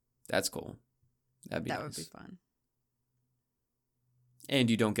 That's cool. That would be fun. And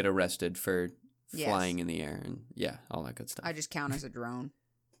you don't get arrested for flying in the air and all that good stuff. I just count as a drone.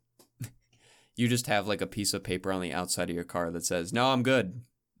 You just have like a piece of paper on the outside of your car that says, "No, I'm good."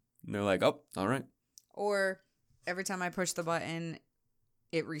 And they're like, "Oh, all right." Or every time I push the button,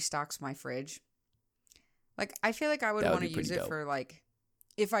 it restocks my fridge. Like, I feel like I would want to use it for like,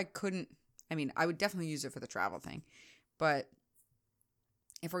 if I couldn't, I mean, I would definitely use it for the travel thing. But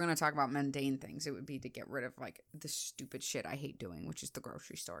if we're going to talk about mundane things, it would be to get rid of like the stupid shit I hate doing, which is the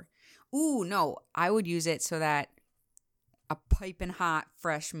grocery store. Ooh, no, I would use it so that a piping hot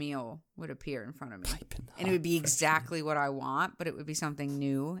fresh meal would appear in front of me. And it would be exactly what I want, but it would be something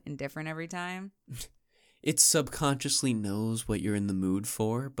new and different every time. It subconsciously knows what you're in the mood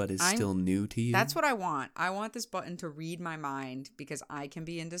for, but is still new to you. That's what I want. I want this button to read my mind because I can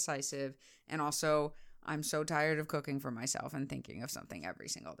be indecisive. And also, I'm so tired of cooking for myself and thinking of something every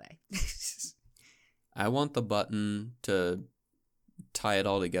single day. I want the button to tie it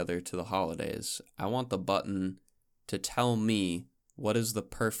all together to the holidays. I want the button to tell me what is the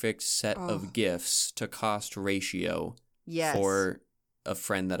perfect set of gifts to cost ratio for a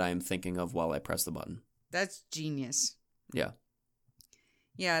friend that I am thinking of while I press the button. That's genius. Yeah.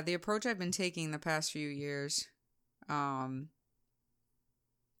 Yeah, the approach I've been taking the past few years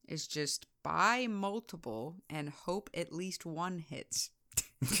is just buy multiple and hope at least one hits.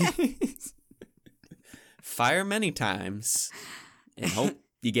 Fire many times and hope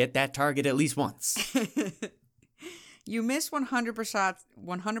you get that target at least once. You miss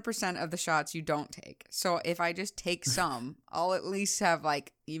 100% of the shots you don't take. So if I just take some, I'll at least have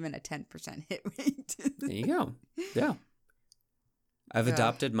like even a 10% hit rate. There you go. Yeah. I've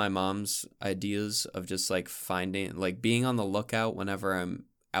adopted my mom's ideas of just like finding, like being on the lookout whenever I'm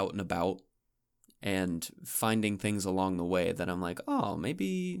out and about and finding things along the way that I'm like, oh,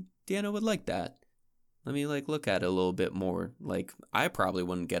 maybe Deanna would like that. Let me like look at it a little bit more. Like I probably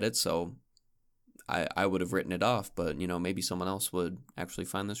wouldn't get it, so I would have written it off, but, you know, maybe someone else would actually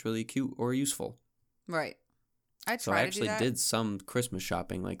find this really cute or useful. Right. I actually did some Christmas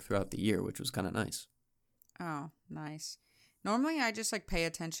shopping, like, throughout the year, which was kind of nice. Oh, nice. Normally, I just like pay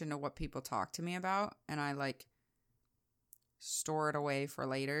attention to what people talk to me about, and I like store it away for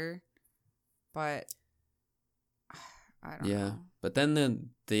later. But I don't know. But then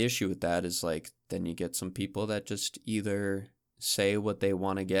the issue with that is like then you get some people that just either say what they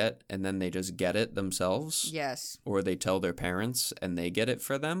want to get and then they just get it themselves. Yes. Or they tell their parents and they get it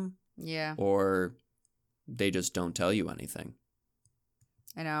for them. Yeah. Or they just don't tell you anything.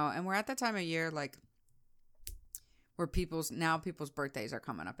 I know. And we're at that time of year like where people's birthdays are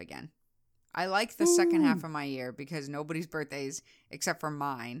coming up again. I like the second half of my year because nobody's birthdays except for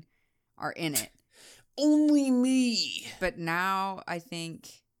mine are in it. Only me. But now I think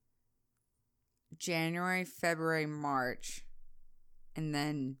January, February, March, and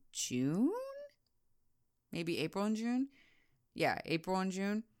then June? Maybe April and June? Yeah, April and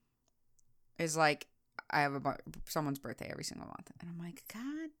June is like I have someone's birthday every single month. And I'm like,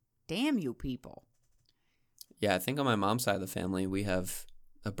 God damn you people. Yeah, I think on my mom's side of the family, we have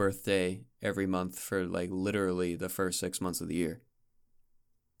a birthday every month for like literally the first 6 months of the year.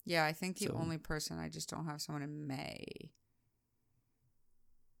 Yeah, I think the only person I just don't have someone in May.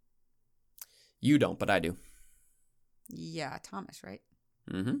 You don't, but I do. Yeah, Thomas, right?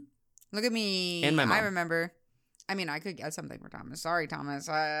 Mm-hmm. Look at me. And my mom. I remember. I mean, I could get something for Thomas. Sorry, Thomas.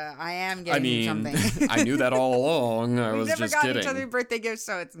 I am getting you something. I knew that all along. I was just kidding. We've never got each other birthday gifts,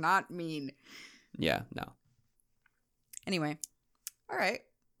 so it's not mean. Yeah, no. Anyway. All right.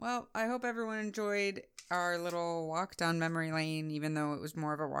 Well, I hope everyone enjoyed our little walk down memory lane, even though it was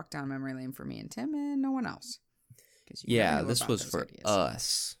more of a walk down memory lane for me and Tim and no one else. Yeah, this was for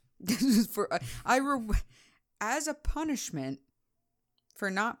us. This is for as a punishment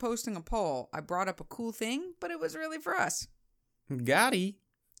for not posting a poll, I brought up a cool thing, but it was really for us. Gotti.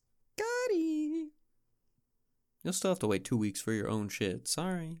 You'll still have to wait 2 weeks for your own shit.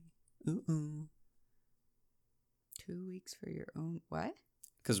 Sorry. 2 weeks for your own what?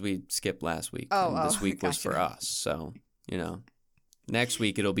 Because we skipped last week. And this week was for us. So, next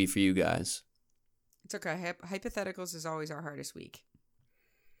week it'll be for you guys. It's okay. Hypotheticals is always our hardest week.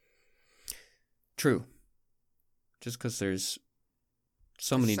 True. Just because there's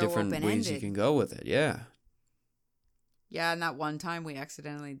so many different ways you can go with it. Yeah. Yeah, and that one time we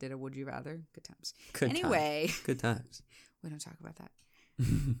accidentally did a Would You Rather. Good times. Good times. We don't talk about that.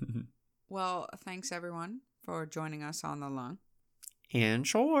 Well, thanks everyone for joining us on the long and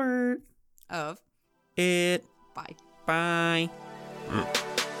short of it. Bye. Bye.